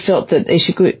he felt that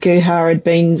Isha Guha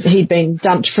he'd been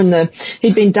dumped from the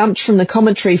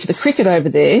commentary for the cricket over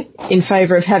there in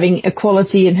favour of having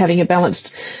equality and having a balanced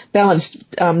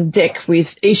deck with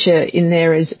Isha in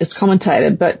there as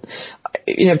commentator. But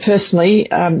personally,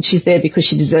 she's there because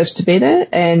she deserves to be there,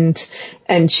 and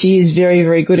she is very,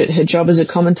 very good at her job as a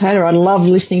commentator. I love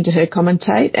listening to her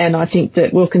commentate, and I think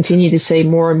that we'll continue to see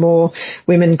more and more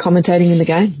women commentating in the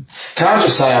game. Can I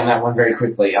just say on that one very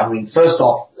quickly? I mean, first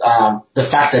off, the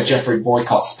fact that Geoffrey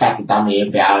Boycott spat the dummy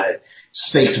about it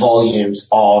speaks volumes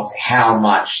of how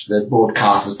much the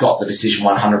broadcasters got the decision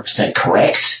 100%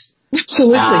 correct.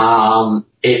 Absolutely.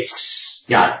 It's,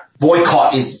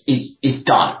 Boycott is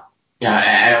done. And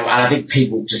I think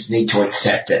people just need to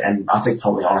accept it, and I think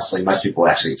probably honestly most people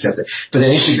actually accept it. But then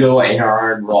Isha Guha, in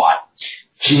her own right,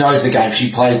 she knows the game,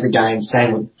 she plays the game,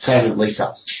 same with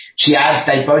Lisa.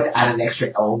 They both add an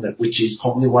extra element, which is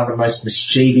probably one of the most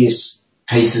mischievous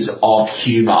pieces of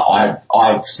humour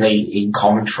I've seen in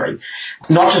commentary.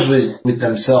 Not just with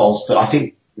themselves, but I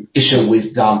think Isha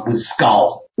with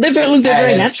Skull. They're very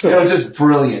natural. It was just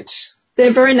brilliant.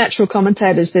 They're very natural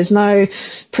commentators. There's no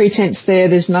pretense there.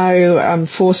 There's no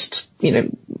forced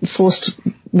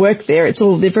work there.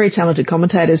 They're very talented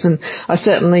commentators, and I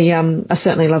certainly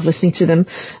love listening to them.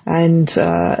 And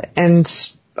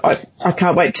I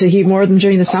can't wait to hear more of them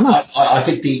during the summer. I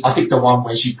think the one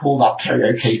where she pulled up Kerry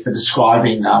O'Keefe for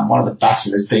describing one of the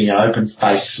batsmen as being an open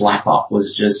face slapper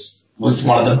was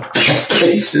one of the best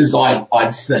pieces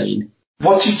I'd seen.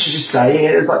 What did you just say?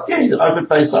 It's like, yeah, he's an open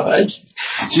face slapper.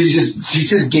 She's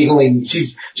just giggling.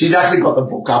 She's actually got the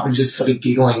book up and just sort of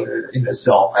giggling in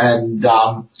herself. And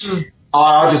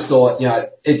I just thought,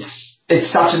 it's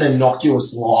such an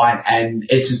innocuous line, and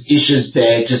it's just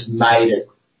there just made it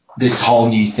this whole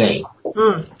new thing.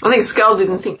 I think Skull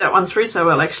didn't think that one through so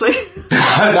well, actually.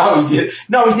 No, he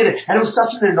didn't. And it was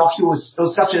such an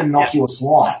innocuous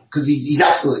line, because he's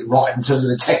absolutely right in terms of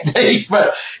the technique.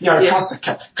 But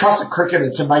trust a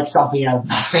cricketer to make something out of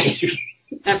nothing.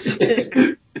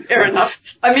 Absolutely. Fair enough.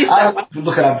 I missed that one.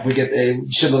 Look it up if we get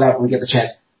the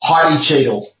chance. Heidi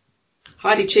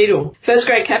Cheadle. First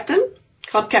grade captain.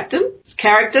 Club captain,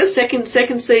 character, second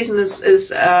season as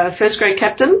first grade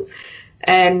captain,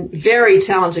 and very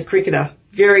talented cricketer.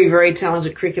 Very, very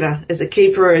talented cricketer. As a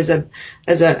keeper, as a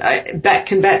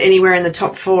can bat anywhere in the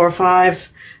top 4 or 5,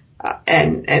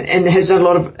 and has done a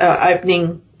lot of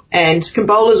opening, and can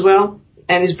bowl as well,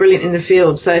 and is brilliant in the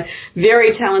field. So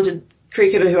very talented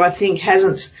cricketer who I think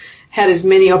hasn't had as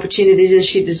many opportunities as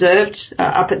she deserved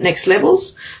up at next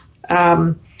levels.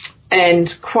 And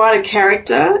quite a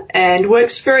character, and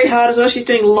works very hard as well. She's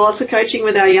doing lots of coaching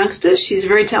with our youngsters. She's a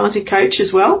very talented coach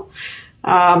as well.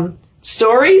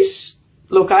 Stories,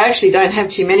 look, I actually don't have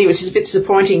too many, which is a bit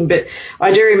disappointing, but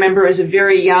I do remember as a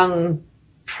very young,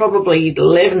 probably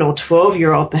 11 or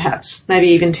 12-year-old perhaps, maybe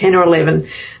even 10 or 11,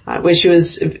 where she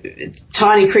was a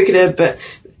tiny cricketer, but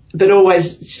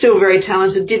always still very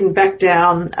talented, didn't back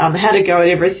down, had a go at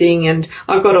everything, and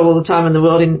I've got all of the time in the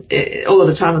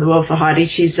world for Heidi.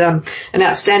 She's an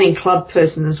outstanding club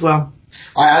person as well.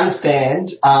 I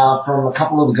understand from a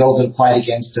couple of the girls that have played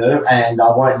against her, and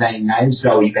I won't name names,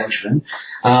 Zoe Benjamin,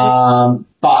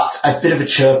 but a bit of a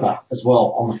chirper as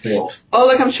well on the field. Oh,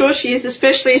 look, I'm sure she is,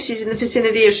 especially if she's in the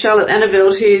vicinity of Charlotte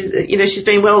Anneveld, who's, she's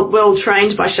been well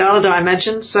trained by Charlotte, I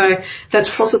imagine, so that's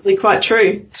possibly quite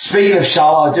true. Speaking of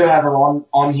Charlotte, I do have her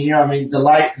on here. I mean,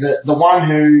 the one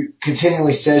who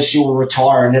continually says she will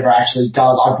retire and never actually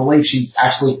does, I believe she's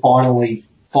actually finally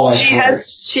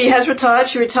She has retired.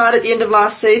 She retired at the end of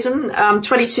last season.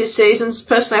 22 seasons.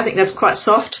 Personally, I think that's quite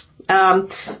soft.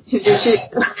 She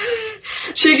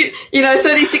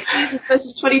 36 seasons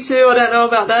versus 22. I don't know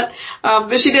about that.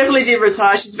 But she definitely did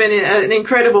retire. She's been an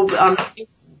incredible,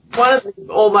 one of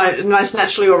the most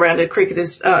naturally all-rounded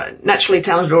cricketers, naturally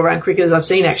talented all-round cricketers I've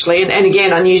seen, actually. And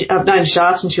again, I've known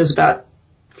Shah since she was about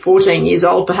 14 years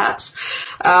old, perhaps.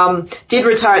 Did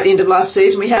retire at the end of last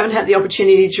season. We haven't had the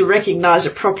opportunity to recognise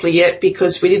it properly yet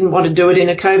because we didn't want to do it in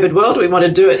a COVID world. We want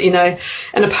to do it in a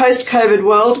post-COVID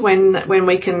world when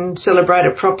we can celebrate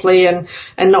it properly and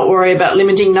not worry about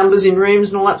limiting numbers in rooms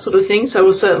and all that sort of thing. So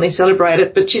we'll certainly celebrate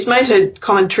it. But she's made her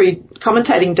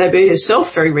commentating debut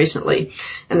herself very recently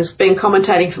and has been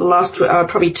commentating for the last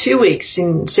probably 2 weeks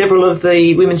in several of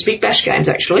the Women's Big Bash games,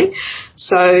 actually.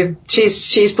 So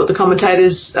she's put the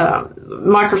commentator's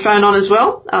microphone on as well.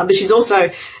 But she's also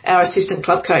our assistant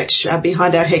club coach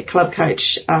behind our head club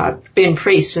coach, Ben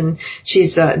Priest, and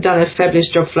she's done a fabulous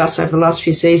job for us over the last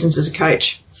few seasons as a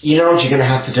coach. You know what you're going to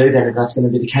have to do then if that's going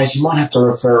to be the case? You might have to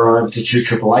refer her over to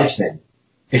Triple H then,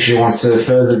 if she wants to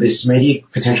further this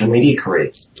potential media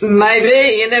career.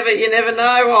 Maybe. You never know.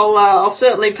 I'll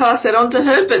certainly pass that on to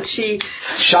her, but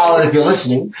Charlotte, if you're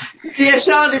listening. Yeah,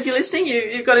 Charlotte, if you're listening,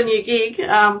 you've got a new gig.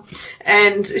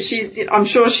 And I'm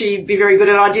sure she'd be very good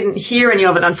at it. I didn't hear any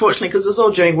of it, unfortunately, because it was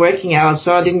all during working hours,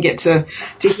 so I didn't get to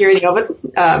hear any of it.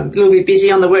 A little bit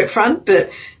busy on the work front, but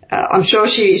I'm sure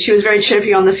she was very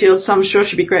chirpy on the field, so I'm sure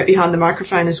she'd be great behind the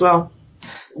microphone as well.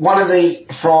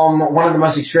 From one of the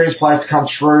most experienced players to come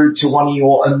through to one of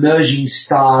your emerging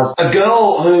stars, a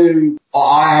girl who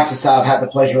I have to say I've had the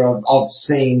pleasure of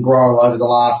seeing grow over the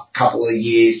last couple of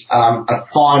years, a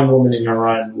fine woman in her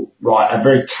own right, a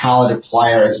very talented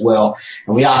player as well,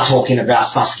 and we are talking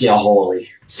about Saskia Hawley.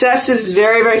 Sass is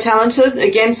very, very talented.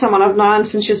 Again, someone I've known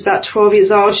since she was about 12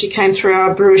 years old. She came through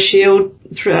our Brewer Shield,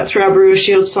 through our Brewer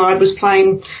Shield side, was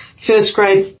playing first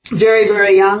grade very,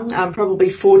 very young,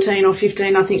 probably 14 or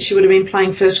 15, I think she would have been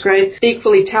playing first grade.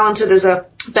 Equally talented as a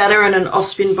batter and an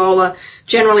off-spin bowler,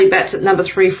 generally bats at number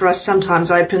 3 for us,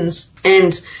 sometimes opens,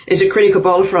 and is a critical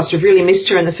bowler for us. We've really missed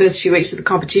her in the first few weeks of the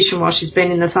competition while she's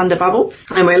been in the Thunder bubble,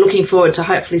 and we're looking forward to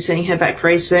hopefully seeing her back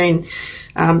very soon.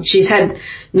 She's had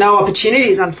no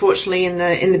opportunities, unfortunately, in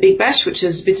the Big Bash, which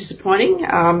is a bit disappointing.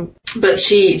 But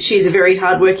she's a very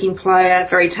hard-working player,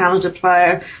 very talented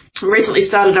player. Recently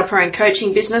started up her own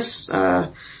coaching business,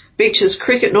 Beaches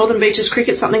Cricket, Northern Beaches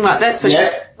Cricket, something like that. So she's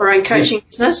her own coaching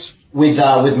business. With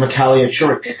Michaela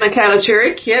Turek. Michaela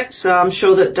Turek, yep. So I'm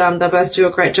sure that they both do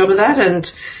a great job of that, and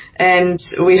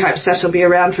we hope Sash will be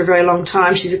around for a very long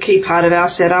time. She's a key part of our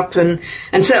setup, and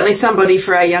certainly somebody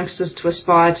for our youngsters to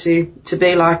aspire to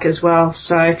be like as well.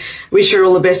 So wish her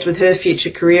all the best with her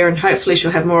future career, and hopefully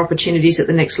she'll have more opportunities at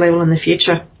the next level in the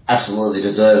future. Absolutely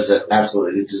deserves it.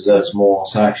 Absolutely deserves more.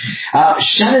 So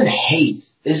Shannon Heath.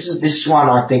 This one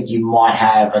I think you might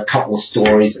have a couple of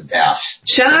stories about.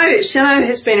 Shano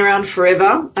has been around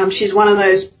forever. She's one of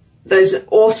those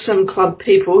awesome club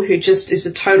people who just is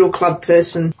a total club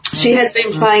person. She has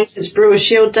been playing since Brewer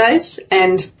Shield days,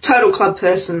 and total club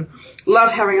person.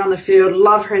 Love having her on the field,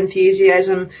 love her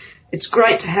enthusiasm. It's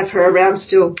great to have her around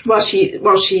still while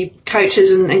she coaches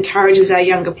and encourages our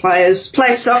younger players.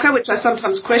 Plays soccer, which I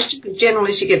sometimes question because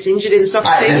generally she gets injured in the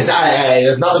soccer team.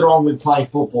 There's nothing wrong with playing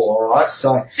football, all right?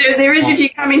 So there is if you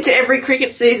come into every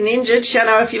cricket season injured.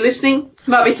 Shano, if you're listening, it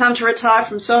might be time to retire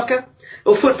from soccer.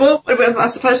 Or football. Am I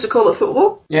supposed to call it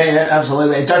football? Yeah,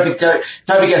 absolutely. And don't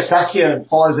forget Saskia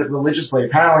follows it religiously,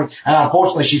 apparently. And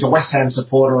unfortunately, she's a West Ham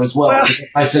supporter as well, so that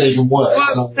makes it even worse.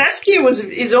 Well, Saskia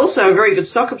is also a very good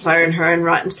soccer player in her own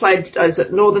right, and played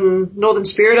at Northern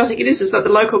Spirit, I think it is. Is that the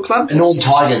local club? And Northern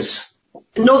Tigers.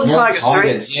 Northern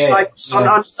Tigers, yeah. I'm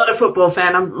not a football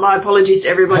fan. My apologies to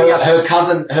everybody. Her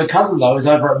cousin though is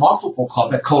over at my football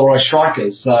club at Coleroy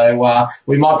Strikers, so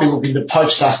we might be looking to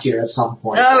poach Saskia at some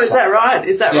point. Oh, is that right?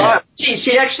 Right?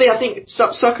 She actually, I think,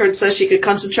 stopped soccer so she could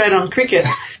concentrate on cricket.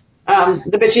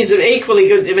 But she's equally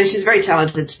good. I mean, she's a very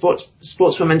talented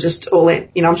sportswoman. Just all that,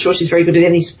 I'm sure she's very good at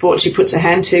any sport she puts her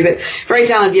hand to. But very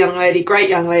talented young lady, great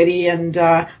young lady, and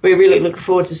we really look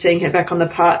forward to seeing her back on the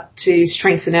part to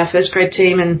strengthen our first grade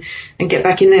team and get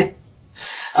back in there.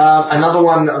 Another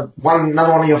one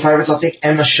of your favourites, I think,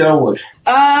 Emma Sherwood.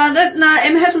 No,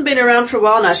 Emma hasn't been around for a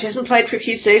while now. She hasn't played for a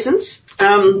few seasons.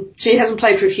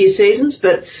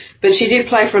 But she did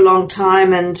play for a long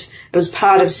time, and it was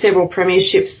part of several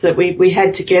premierships that we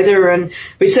had together, and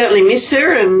we certainly miss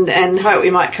her and hope we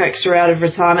might coax her out of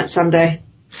retirement someday.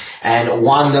 And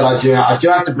one that I do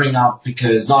have to bring up,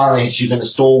 because not only has she been a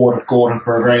stalwart of Gordon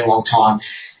for a very long time,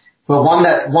 but one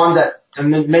that and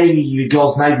maybe you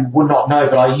girls maybe would not know,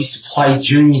 but I used to play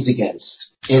juniors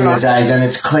against in the days, and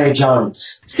it's Claire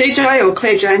Jones. CJ, or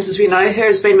Claire Jones as we know her,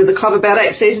 has been with the club about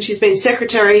 8 seasons. She's been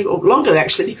secretary, or longer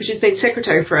actually, because she's been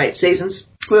secretary for 8 seasons.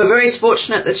 We were very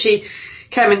fortunate that she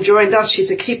came and joined us. She's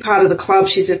a key part of the club.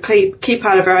 She's a key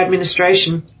part of our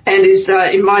administration, and is,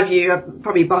 in my view, I'm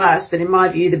probably biased, but in my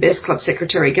view, the best club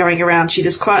secretary going around. She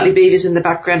just quietly beavers in the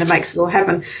background and makes it all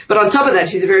happen. But on top of that,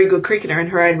 she's a very good cricketer in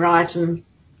her own right, and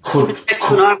when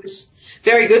I was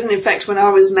very good, and in fact when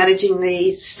I was managing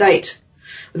the state,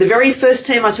 the very first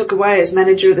team I took away as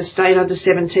manager of the state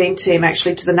under-17 team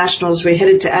actually to the Nationals, we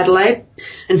headed to Adelaide,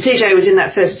 and CJ was in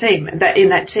that first team, and that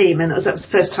was the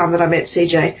first time that I met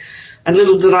CJ. And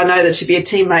little did I know that she'd be a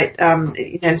teammate,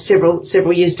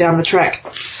 several years down the track.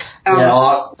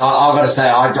 I've got to say,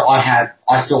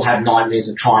 I still have nightmares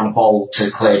of trying to bowl to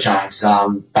Claire Jones,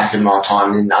 back in my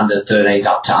time in under 13s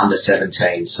up to under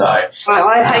 17. So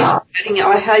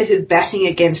I hated batting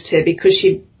against her because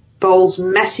she bowls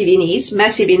massive innies,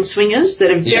 massive in-swingers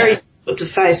that are very difficult to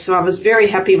face. So I was very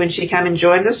happy when she came and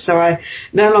joined us. So I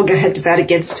no longer had to bat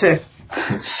against her.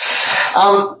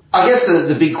 I guess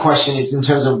the big question is in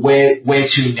terms of where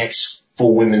to next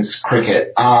for women's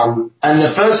cricket. And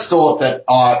the first thought that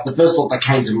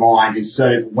came to mind is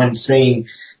sort of when seeing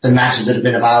the matches that have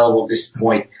been available at this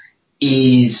point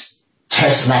is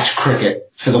test match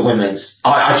cricket for the women's.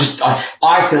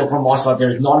 I feel from my side there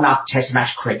is not enough test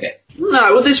match cricket.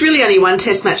 No, well, there's really only one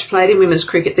test match played in women's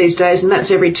cricket these days, and that's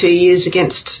every 2 years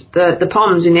against the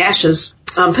Poms in the Ashes.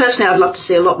 Personally, I'd love to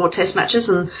see a lot more test matches,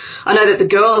 and I know that the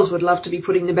girls would love to be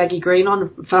putting the baggy green on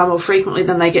far more frequently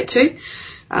than they get to.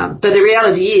 But the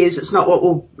reality is it's not what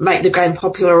will make the game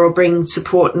popular or bring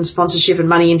support and sponsorship and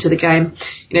money into the game.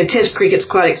 Test cricket's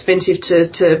quite expensive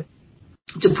to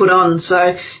put on,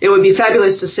 so it would be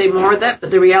fabulous to see more of that,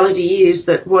 but the reality is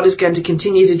that what is going to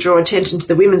continue to draw attention to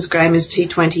the women's game is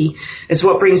T20. It's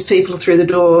what brings people through the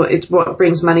door, it's what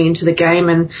brings money into the game,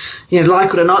 and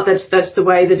like it or not, that's the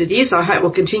way that it is. I hope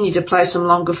we'll continue to play some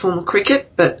longer form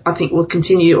cricket, but I think we'll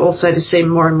continue also to see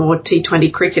more and more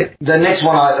T20 cricket. The next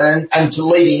one, and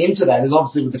leading into that, is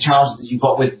obviously with the challenges that you've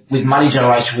got with money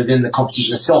generation within the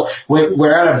competition itself.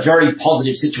 We're at a very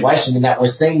positive situation in that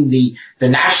we're seeing the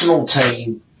national team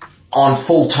on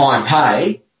full-time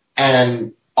pay,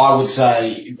 and I would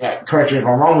say, correct me if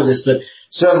I'm wrong with this, but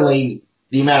certainly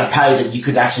the amount of pay that you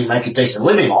could actually make a decent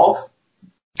living of,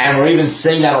 and we're even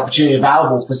seeing that opportunity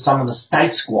available for some of the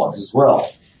state squads as well.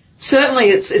 Certainly,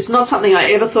 it's not something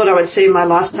I ever thought I would see in my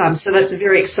lifetime. So that's a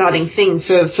very exciting thing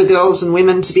for girls and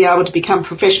women to be able to become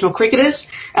professional cricketers.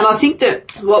 And I think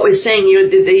that what we're seeing,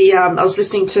 I was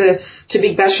listening to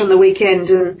Big Bash on the weekend,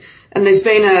 and there's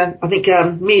been I think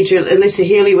Midge, Alyssa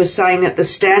Healy was saying that the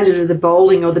standard of the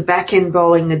bowling or the back-end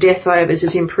bowling, the death overs,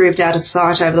 has improved out of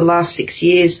sight over the last 6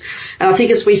 years. And I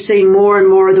think as we see more and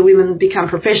more of the women become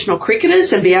professional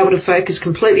cricketers and be able to focus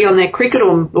completely on their cricket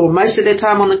or most of their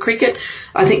time on the cricket,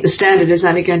 I think the standard is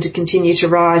only going to continue to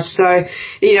rise. So,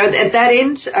 at that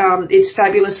end, it's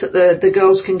fabulous that the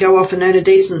girls can go off and earn a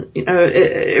decent,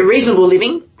 a reasonable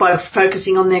living by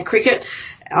focusing on their cricket.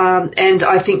 And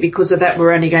I think because of that,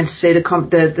 we're only going to see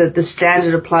the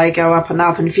standard of play go up and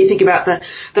up. And if you think about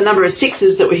the number of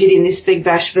sixes that were hit in this Big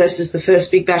Bash versus the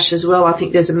first Big Bash as well, I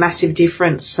think there's a massive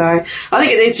difference. So I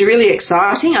think it's really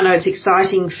exciting. I know it's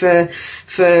exciting for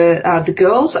the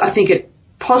girls. I think it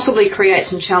possibly create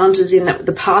some challenges in that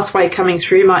the pathway coming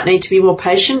through might need to be more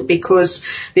patient, because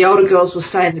the older girls will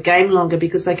stay in the game longer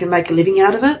because they can make a living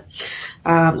out of it.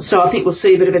 So I think we'll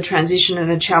see a bit of a transition and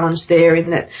a challenge there,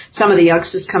 in that some of the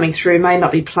youngsters coming through may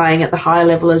not be playing at the higher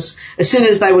level as soon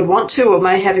as they would want to or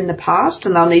may have in the past,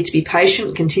 and they'll need to be patient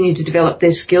and continue to develop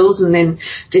their skills and then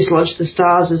dislodge the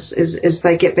stars as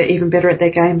they get even better at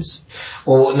their games.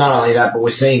 Well, not only that, but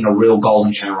we're seeing a real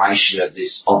golden generation of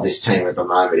this team at the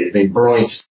moment. It's been brewing.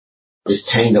 This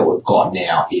team that we've got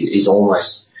now is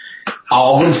almost,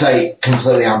 I wouldn't say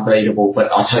completely unbeatable,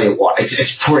 but I'll tell you what,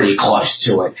 it's pretty close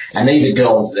to it. And these are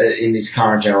girls in this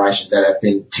current generation that have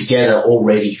been together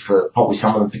already for probably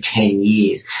some of them for 10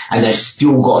 years, and they've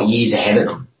still got years ahead of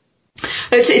them.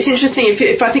 It's interesting.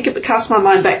 If I cast my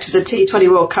mind back to the T20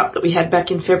 World Cup that we had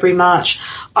back in February, March,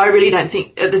 I really don't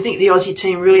think, I think the Aussie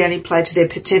team really only played to their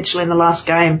potential in the last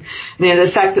game.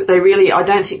 The fact that I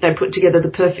don't think they put together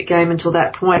the perfect game until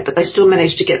that point, but they still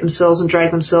managed to get themselves and drag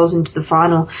themselves into the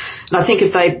final. And I think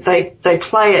if they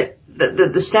play it,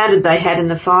 the standard they had in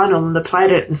the final and they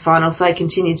played it in the final, if they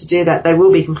continue to do that, they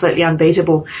will be completely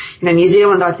unbeatable. New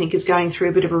Zealand, I think, is going through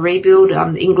a bit of a rebuild.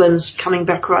 England's coming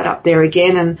back right up there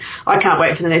again, and I can't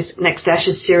wait for the next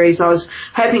Ashes series. I was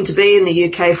hoping to be in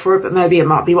the UK for it, but maybe I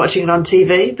might be watching it on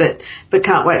TV, but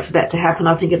can't wait for that to happen.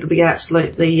 I think it'll be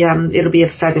absolutely, it'll be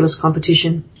a fabulous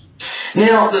competition.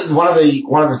 Now, one of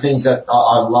the things that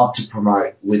I love to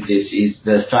promote with this is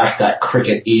the fact that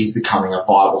cricket is becoming a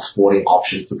viable sporting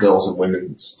option for girls and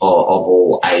women of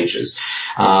all ages.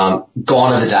 Gone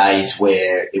are the days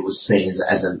where it was seen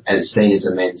as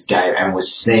a men's game, and we're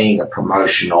seeing a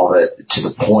promotion of it to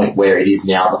the point where it is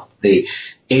now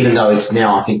even though it's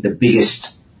now, I think, the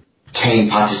biggest team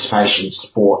participation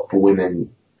sport for women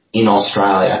in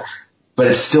Australia, but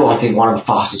it's still, I think, one of the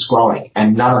fastest growing,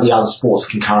 and none of the other sports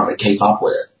can currently keep up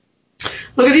with it.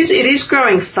 Look, it is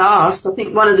growing fast. I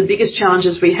think one of the biggest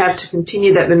challenges we have to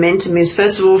continue that momentum is,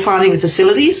 first of all, finding the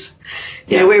facilities.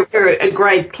 We're a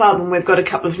great club, and we've got a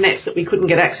couple of nets that we couldn't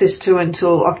get access to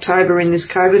until October in this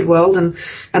COVID world, and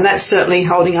that's certainly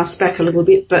holding us back a little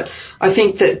bit. But I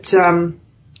think that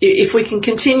if we can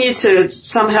continue to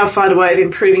somehow find a way of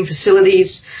improving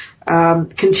facilities,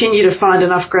 continue to find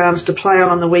enough grounds to play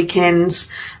on the weekends.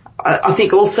 I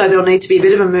think also there'll need to be a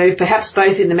bit of a move, perhaps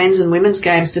both in the men's and women's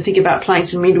games, to think about playing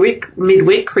some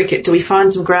midweek cricket. Do we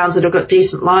find some grounds that have got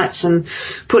decent lights and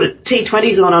put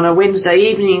T20s on a Wednesday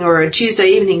evening or a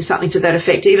Tuesday evening, something to that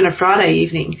effect, even a Friday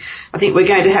evening? I think we're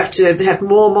going to have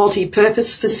more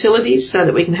multi-purpose facilities so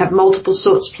that we can have multiple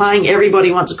sorts playing.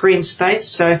 Everybody wants a green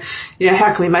space, so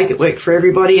how can we make it work for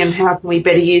everybody, and how can we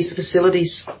better use the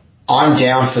facilities? I'm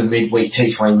down for midweek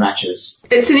T20 matches.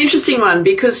 It's an interesting one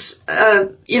because,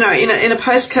 in a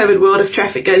post-COVID world, if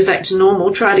traffic goes back to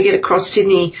normal, trying to get across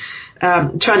Sydney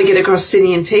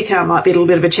and Peacock might be a little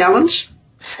bit of a challenge.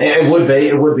 It would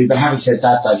be. But having said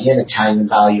that, though, the entertainment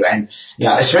value, and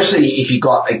especially if you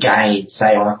got a game,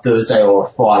 say on a Thursday or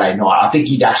a Friday night, I think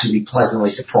you'd actually be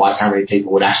pleasantly surprised how many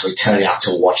people would actually turn out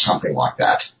to watch something like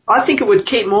that. I think it would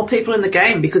keep more people in the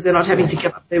game because they're not having to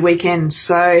give up their weekends.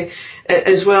 So,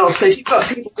 as well. So if you've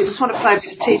got people who just want to play a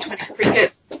bit of T20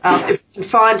 cricket, if we can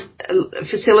find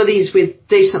facilities with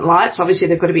decent lights, obviously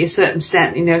they've got to be a certain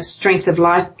strength of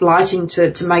lighting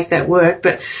to make that work.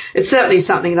 But it's certainly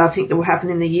something that I think that will happen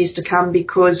in the years to come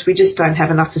because we just don't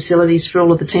have enough facilities for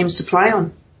all of the teams to play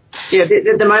on. At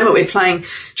the moment we're playing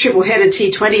triple-header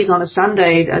T20s on a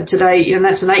Sunday today, and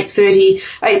that's an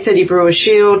 8:30 Brewers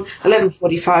Shield,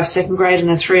 11:45 second grade, and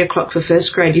a 3 o'clock for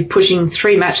first grade. You're pushing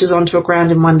 3 matches onto a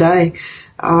ground in one day.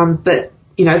 But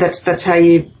that's how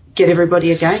you get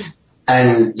everybody a game.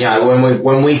 And,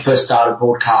 when we first started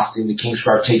broadcasting the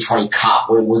Kingsgrove T20 Cup,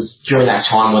 it was during that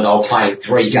time when they were playing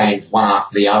 3 games, one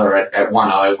after the other at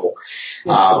one oval.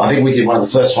 I think we did one of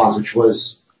the first ones, which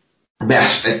was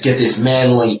about, get this,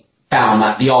 Manly,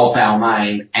 the old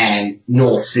Balmain and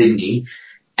North Sydney.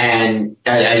 And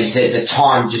as you said, the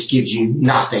time just gives you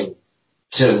nothing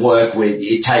to work with.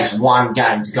 It takes one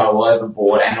game to go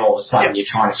overboard and all of a sudden you're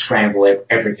trying to scramble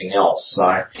everything else.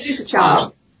 So it is a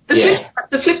challenge.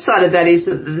 The flip side of that is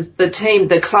that the team,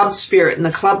 the club spirit and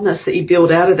the clubness that you build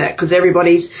out of that, because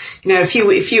everybody's, a few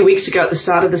weeks ago at the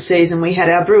start of the season, we had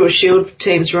our Brewer Shield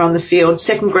teams were on the field.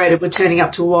 Second graders were turning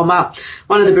up to warm up.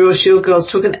 One of the Brewer Shield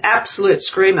girls took an absolute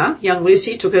screamer. Young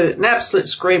Lucy took an absolute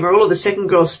screamer. All of the second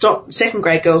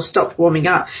grade girls stopped warming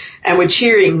up and were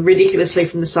cheering ridiculously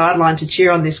from the sideline to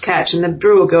cheer on this catch. And the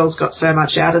Brewer girls got so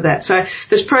much out of that. So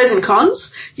there's pros and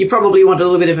cons. You probably want a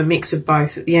little bit of a mix of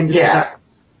both at the end of the day.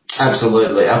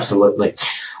 Absolutely.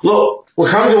 Look, we're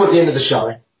coming towards the end of the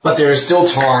show, but there is still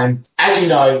time. As you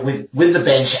know, with the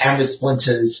bench and with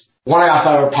Splinters, one of our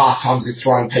favourite pastimes is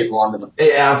throwing people under them.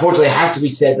 Unfortunately, it has to be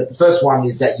said that the first one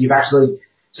is that you've actually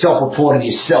self-reported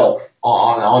yourself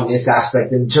on this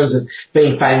aspect in terms of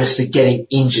being famous for getting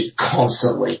injured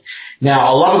constantly. Now,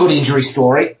 I love a good injury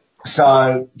story,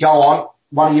 so go on.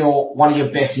 One of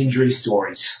your best injury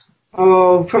stories.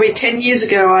 Oh, probably 10 years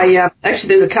ago, actually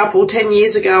there's a couple. 10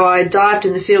 years ago, I dived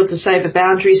in the field to save a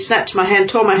boundary, snapped my hand,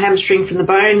 tore my hamstring from the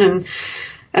bone, and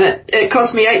it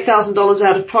cost me $8,000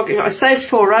 out of pocket. I saved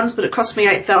 4 runs, but it cost me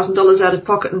 $8,000 out of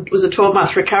pocket, and it was a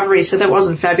 12-month recovery, so that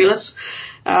wasn't fabulous.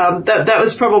 That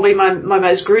was probably my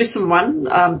most gruesome one.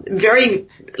 Very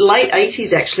late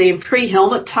 80s, actually, in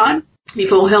pre-helmet time,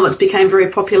 before helmets became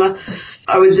very popular.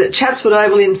 I was at Chatswood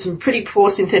Oval in some pretty poor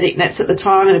synthetic nets at the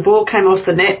time, and a ball came off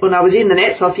the net when I was in the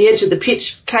nets, off the edge of the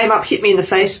pitch, came up, hit me in the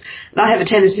face, and I have a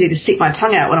tendency to stick my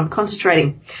tongue out when I'm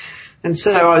concentrating. And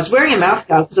so I was wearing a mouth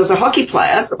guard because I was a hockey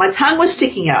player, but my tongue was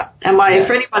sticking out. And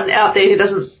for anyone out there who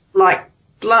doesn't like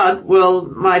blood, well,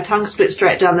 my tongue split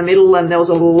straight down the middle, and there was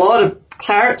a lot of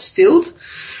claret spilled.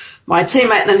 My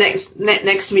teammate in the net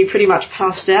next to me pretty much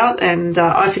passed out, and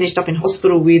I finished up in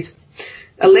hospital with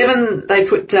 11, they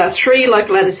put 3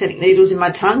 local anesthetic needles in my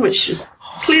tongue, which is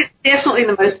definitely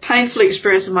the most painful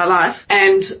experience of my life.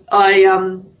 And I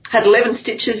had 11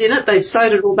 stitches in it. They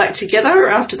sewed it all back together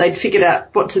after they'd figured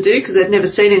out what to do because they'd never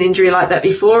seen an injury like that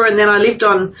before. And then I lived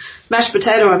on mashed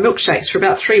potato and milkshakes for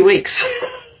about 3 weeks.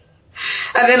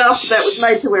 And then after that was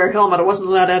made to wear a helmet. I wasn't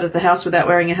allowed out of the house without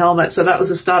wearing a helmet. So that was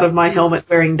the start of my helmet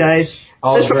wearing days.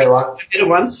 I was very lucky. Better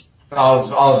ones. I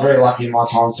was very lucky in my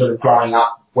time sort of growing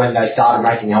up when they started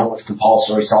making helmets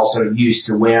compulsory, so I was sort of used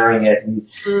to wearing it. And,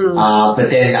 but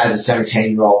then as a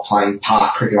 17-year-old playing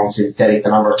park cricket on synthetic,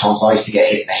 the number of times I used to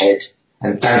get hit in the head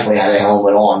and thankfully had a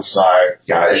helmet on, so,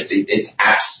 it's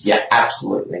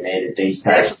absolutely needed these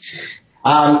days.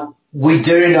 We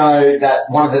do know that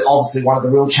one of the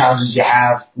real challenges you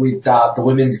have with the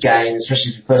women's game,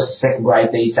 especially for first and second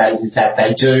grade these days, is that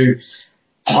they do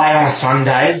play on a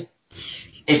Sunday.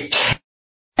 It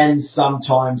can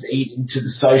sometimes eat into the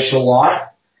social life.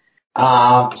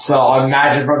 So I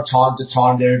imagine from time to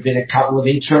time there have been a couple of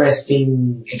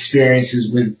interesting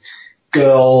experiences with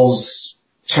girls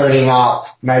turning up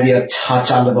maybe a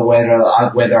touch under the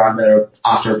weather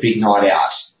after a big night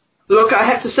out. Look, I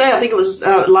have to say, I think it was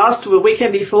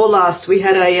weekend before last, we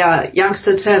had a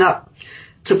youngster turn up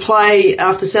to play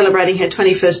after celebrating her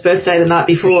 21st birthday the night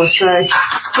before. So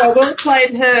well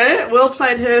played her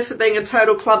for being a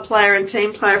total club player and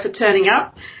team player for turning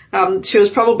up. She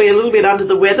was probably a little bit under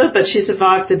the weather, but she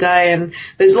survived the day. And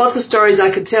there's lots of stories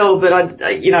I could tell, but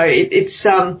it's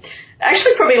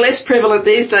actually probably less prevalent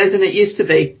these days than it used to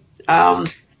be.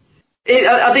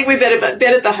 I think we're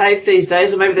better behaved these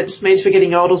days, or maybe that just means we're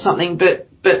getting old or something. But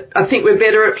I think we're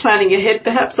better at planning ahead.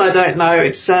 Perhaps, I don't know.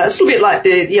 It's a little bit like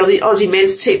the Aussie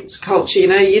men's teams culture.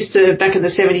 Used to back in the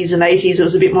 70s and 80s, it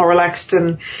was a bit more relaxed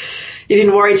and you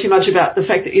didn't worry too much about the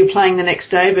fact that you're playing the next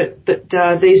day. But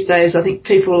these days, I think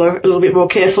people are a little bit more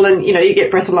careful, and you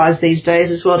get breathalyzed these days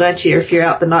as well, don't you? If you're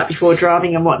out the night before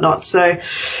driving and whatnot. So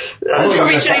it's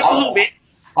probably changed a little bit.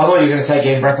 I thought you were going to say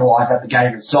getting breathalyzed at the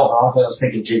game itself, and I thought I was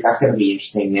thinking, gee, that's going to be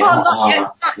interesting now.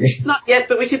 Oh, not yet,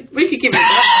 but we could give it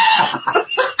that.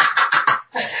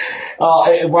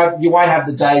 You won't have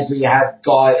the days where you have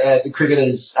the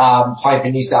cricketers playing for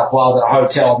New South Wales at a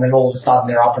hotel, and then all of a sudden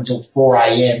they're up until 4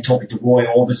 a.m. talking to Roy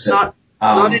Orbison.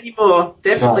 Not anymore.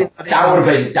 Definitely not anymore.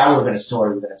 That would have been a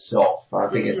story within itself.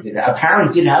 I think it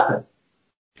apparently did happen.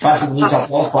 A bunch of the New South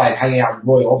Wales players hanging out with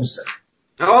Roy Orbison.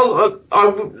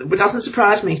 It doesn't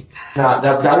surprise me. No,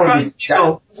 that would be...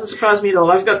 Doesn't surprise me at all.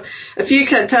 I've got a few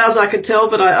tales I could tell,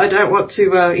 but I don't want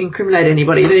to incriminate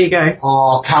anybody. There you go.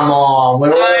 Oh, come on. We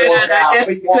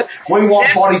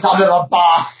want bodies under the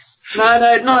bus.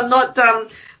 No,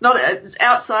 not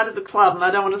outside of the club, and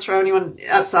I don't want to throw anyone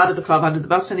outside of the club under the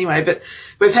bus anyway, but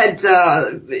we've had,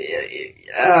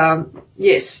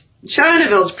 yes,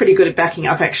 Schoeneville's pretty good at backing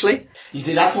up, actually. You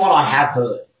see, that's what I have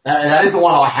heard. That is the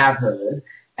one I have heard.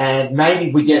 And maybe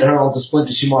if we get her onto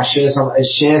Splinter, she might share some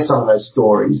of those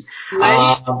stories.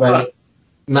 But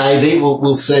maybe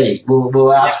we'll see.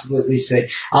 We'll absolutely see.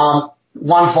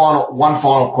 One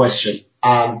final question.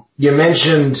 You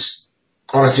mentioned,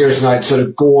 on a serious note, sort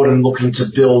of Gordon looking to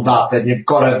build up, and you've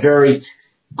got a very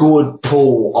good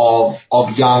pool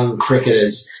of young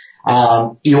cricketers.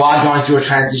 You are going through a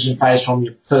transition phase from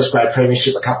your first grade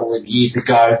premiership a couple of years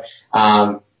ago.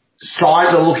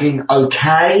 Skies are looking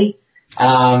okay.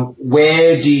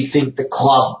 Where do you think the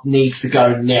club needs to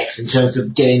go next in terms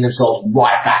of getting themselves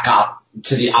right back up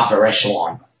to the upper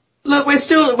echelon? Look, we're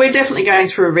definitely going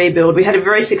through a rebuild. We had a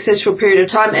very successful period of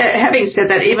time. Having said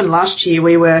that, even last year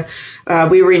we were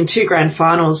in 2 grand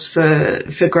finals for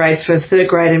third grade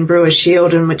in Brewer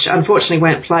Shield, and which unfortunately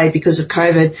weren't played because of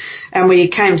COVID. And we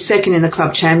came second in the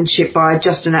club championship by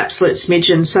just an absolute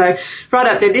smidgen. So right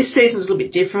up there, this season's a little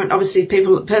bit different. Obviously,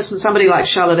 somebody like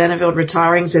Charlotte Anneveld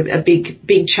retiring is a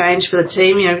big change for the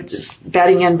team,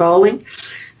 batting and bowling.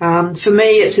 For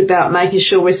me, it's about making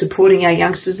sure we're supporting our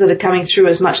youngsters that are coming through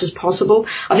as much as possible.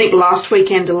 I think last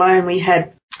weekend alone we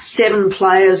had 7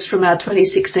 players from our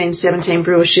 2016-17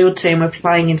 Brewer Shield team were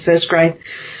playing in first grade.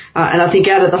 And I think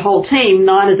out of the whole team,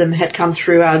 9 of them had come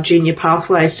through our junior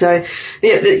pathway. So,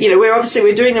 we're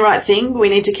doing the right thing. We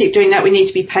need to keep doing that. We need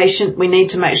to be patient. We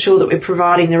need to make sure that we're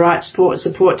providing the right support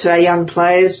to our young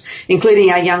players,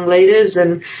 including our young leaders.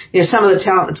 And, some of the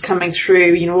talent that's coming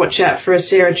through, watch out for a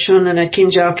Sarah Chun and a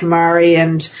Kinjal Kumari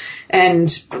and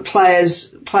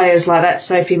players like that,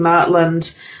 Sophie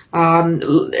Martland.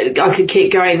 I could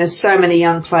keep going. There's so many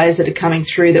young players that are coming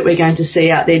through that we're going to see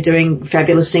out there doing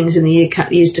fabulous things in the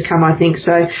years to come, I think.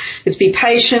 So it's be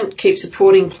patient, keep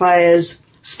supporting players,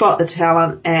 spot the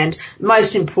talent, and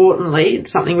most importantly,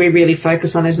 something we really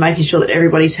focus on is making sure that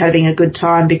everybody's having a good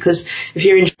time, because if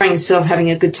you're enjoying yourself, having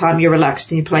a good time, you're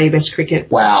relaxed and you play your best cricket.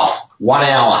 Wow. 1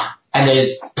 hour. And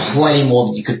there's plenty more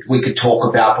that we could talk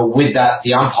about, but with that,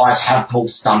 the umpires have pulled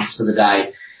stumps for the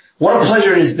day. What a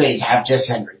pleasure it has been to have Jess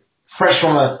Henry, fresh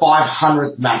from her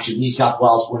 500th match of New South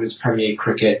Wales Women's Premier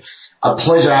Cricket. A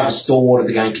pleasure to have a stalwart of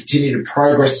the game continue to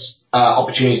progress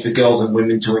opportunities for girls and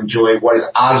women to enjoy what is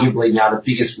arguably now the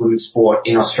biggest women's sport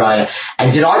in Australia.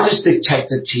 And did I just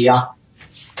detect a tear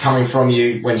coming from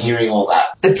you when hearing all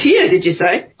that? A tear, did you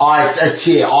say? A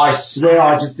tear. I swear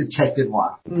I just detected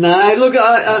one. No, look,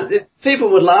 people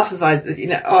would laugh if I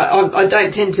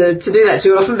don't tend to do that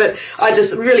too often, but I'm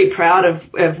just really proud of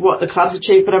what the club's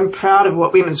achieved, but I'm proud of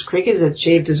what women's cricket has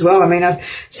achieved as well. I mean, I've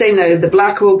seen the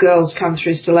Blackwell girls come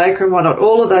through, Stillacre and whatnot,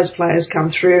 all of those players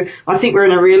come through. I think we're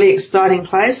in a really exciting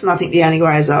place, and I think the only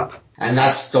way is up. And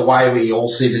that's the way we all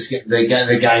see the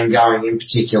game going in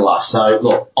particular. So,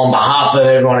 look, on behalf of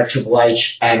everyone at Triple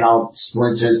H and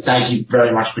Splinters, thank you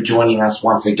very much for joining us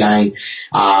once again.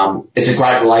 It's a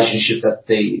great relationship that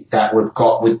we've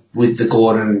got with the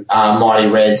Gordon Mighty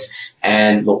Reds,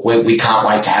 and look, we can't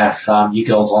wait to have you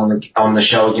girls on the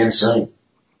show again soon.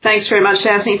 Thanks very much,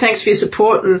 Anthony. Thanks for your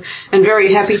support, and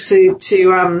very happy to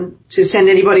send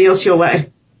anybody else your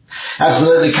way.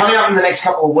 Absolutely. Coming up in the next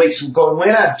couple of weeks, we're going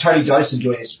to have Tony Dosen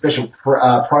doing a special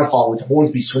profile with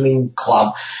Hornsby Swimming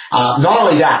Club. Not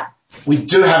only that, we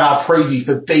do have our preview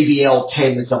for BBL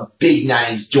 10 with some big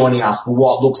names joining us for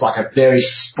what looks like a very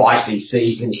spicy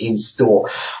season in store.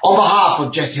 On behalf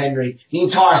of Jess Henry, the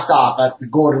entire staff at the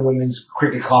Gordon Women's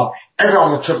Cricket Club,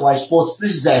 everyone with Triple H Sports,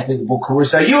 this is Anthony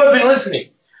Caruso. You have been listening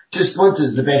to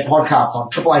Splinters, the Bench podcast on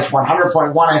Triple H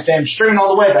 100.1 FM, streaming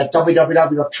on the web at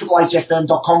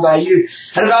www.triplehfm.com.au,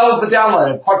 and available for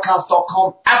download at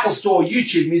podcast.com, Apple Store,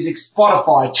 YouTube Music,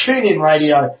 Spotify, TuneIn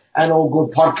Radio, and all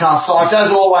good podcast sites.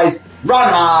 As always, run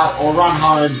hard or run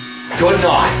home. Good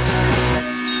night.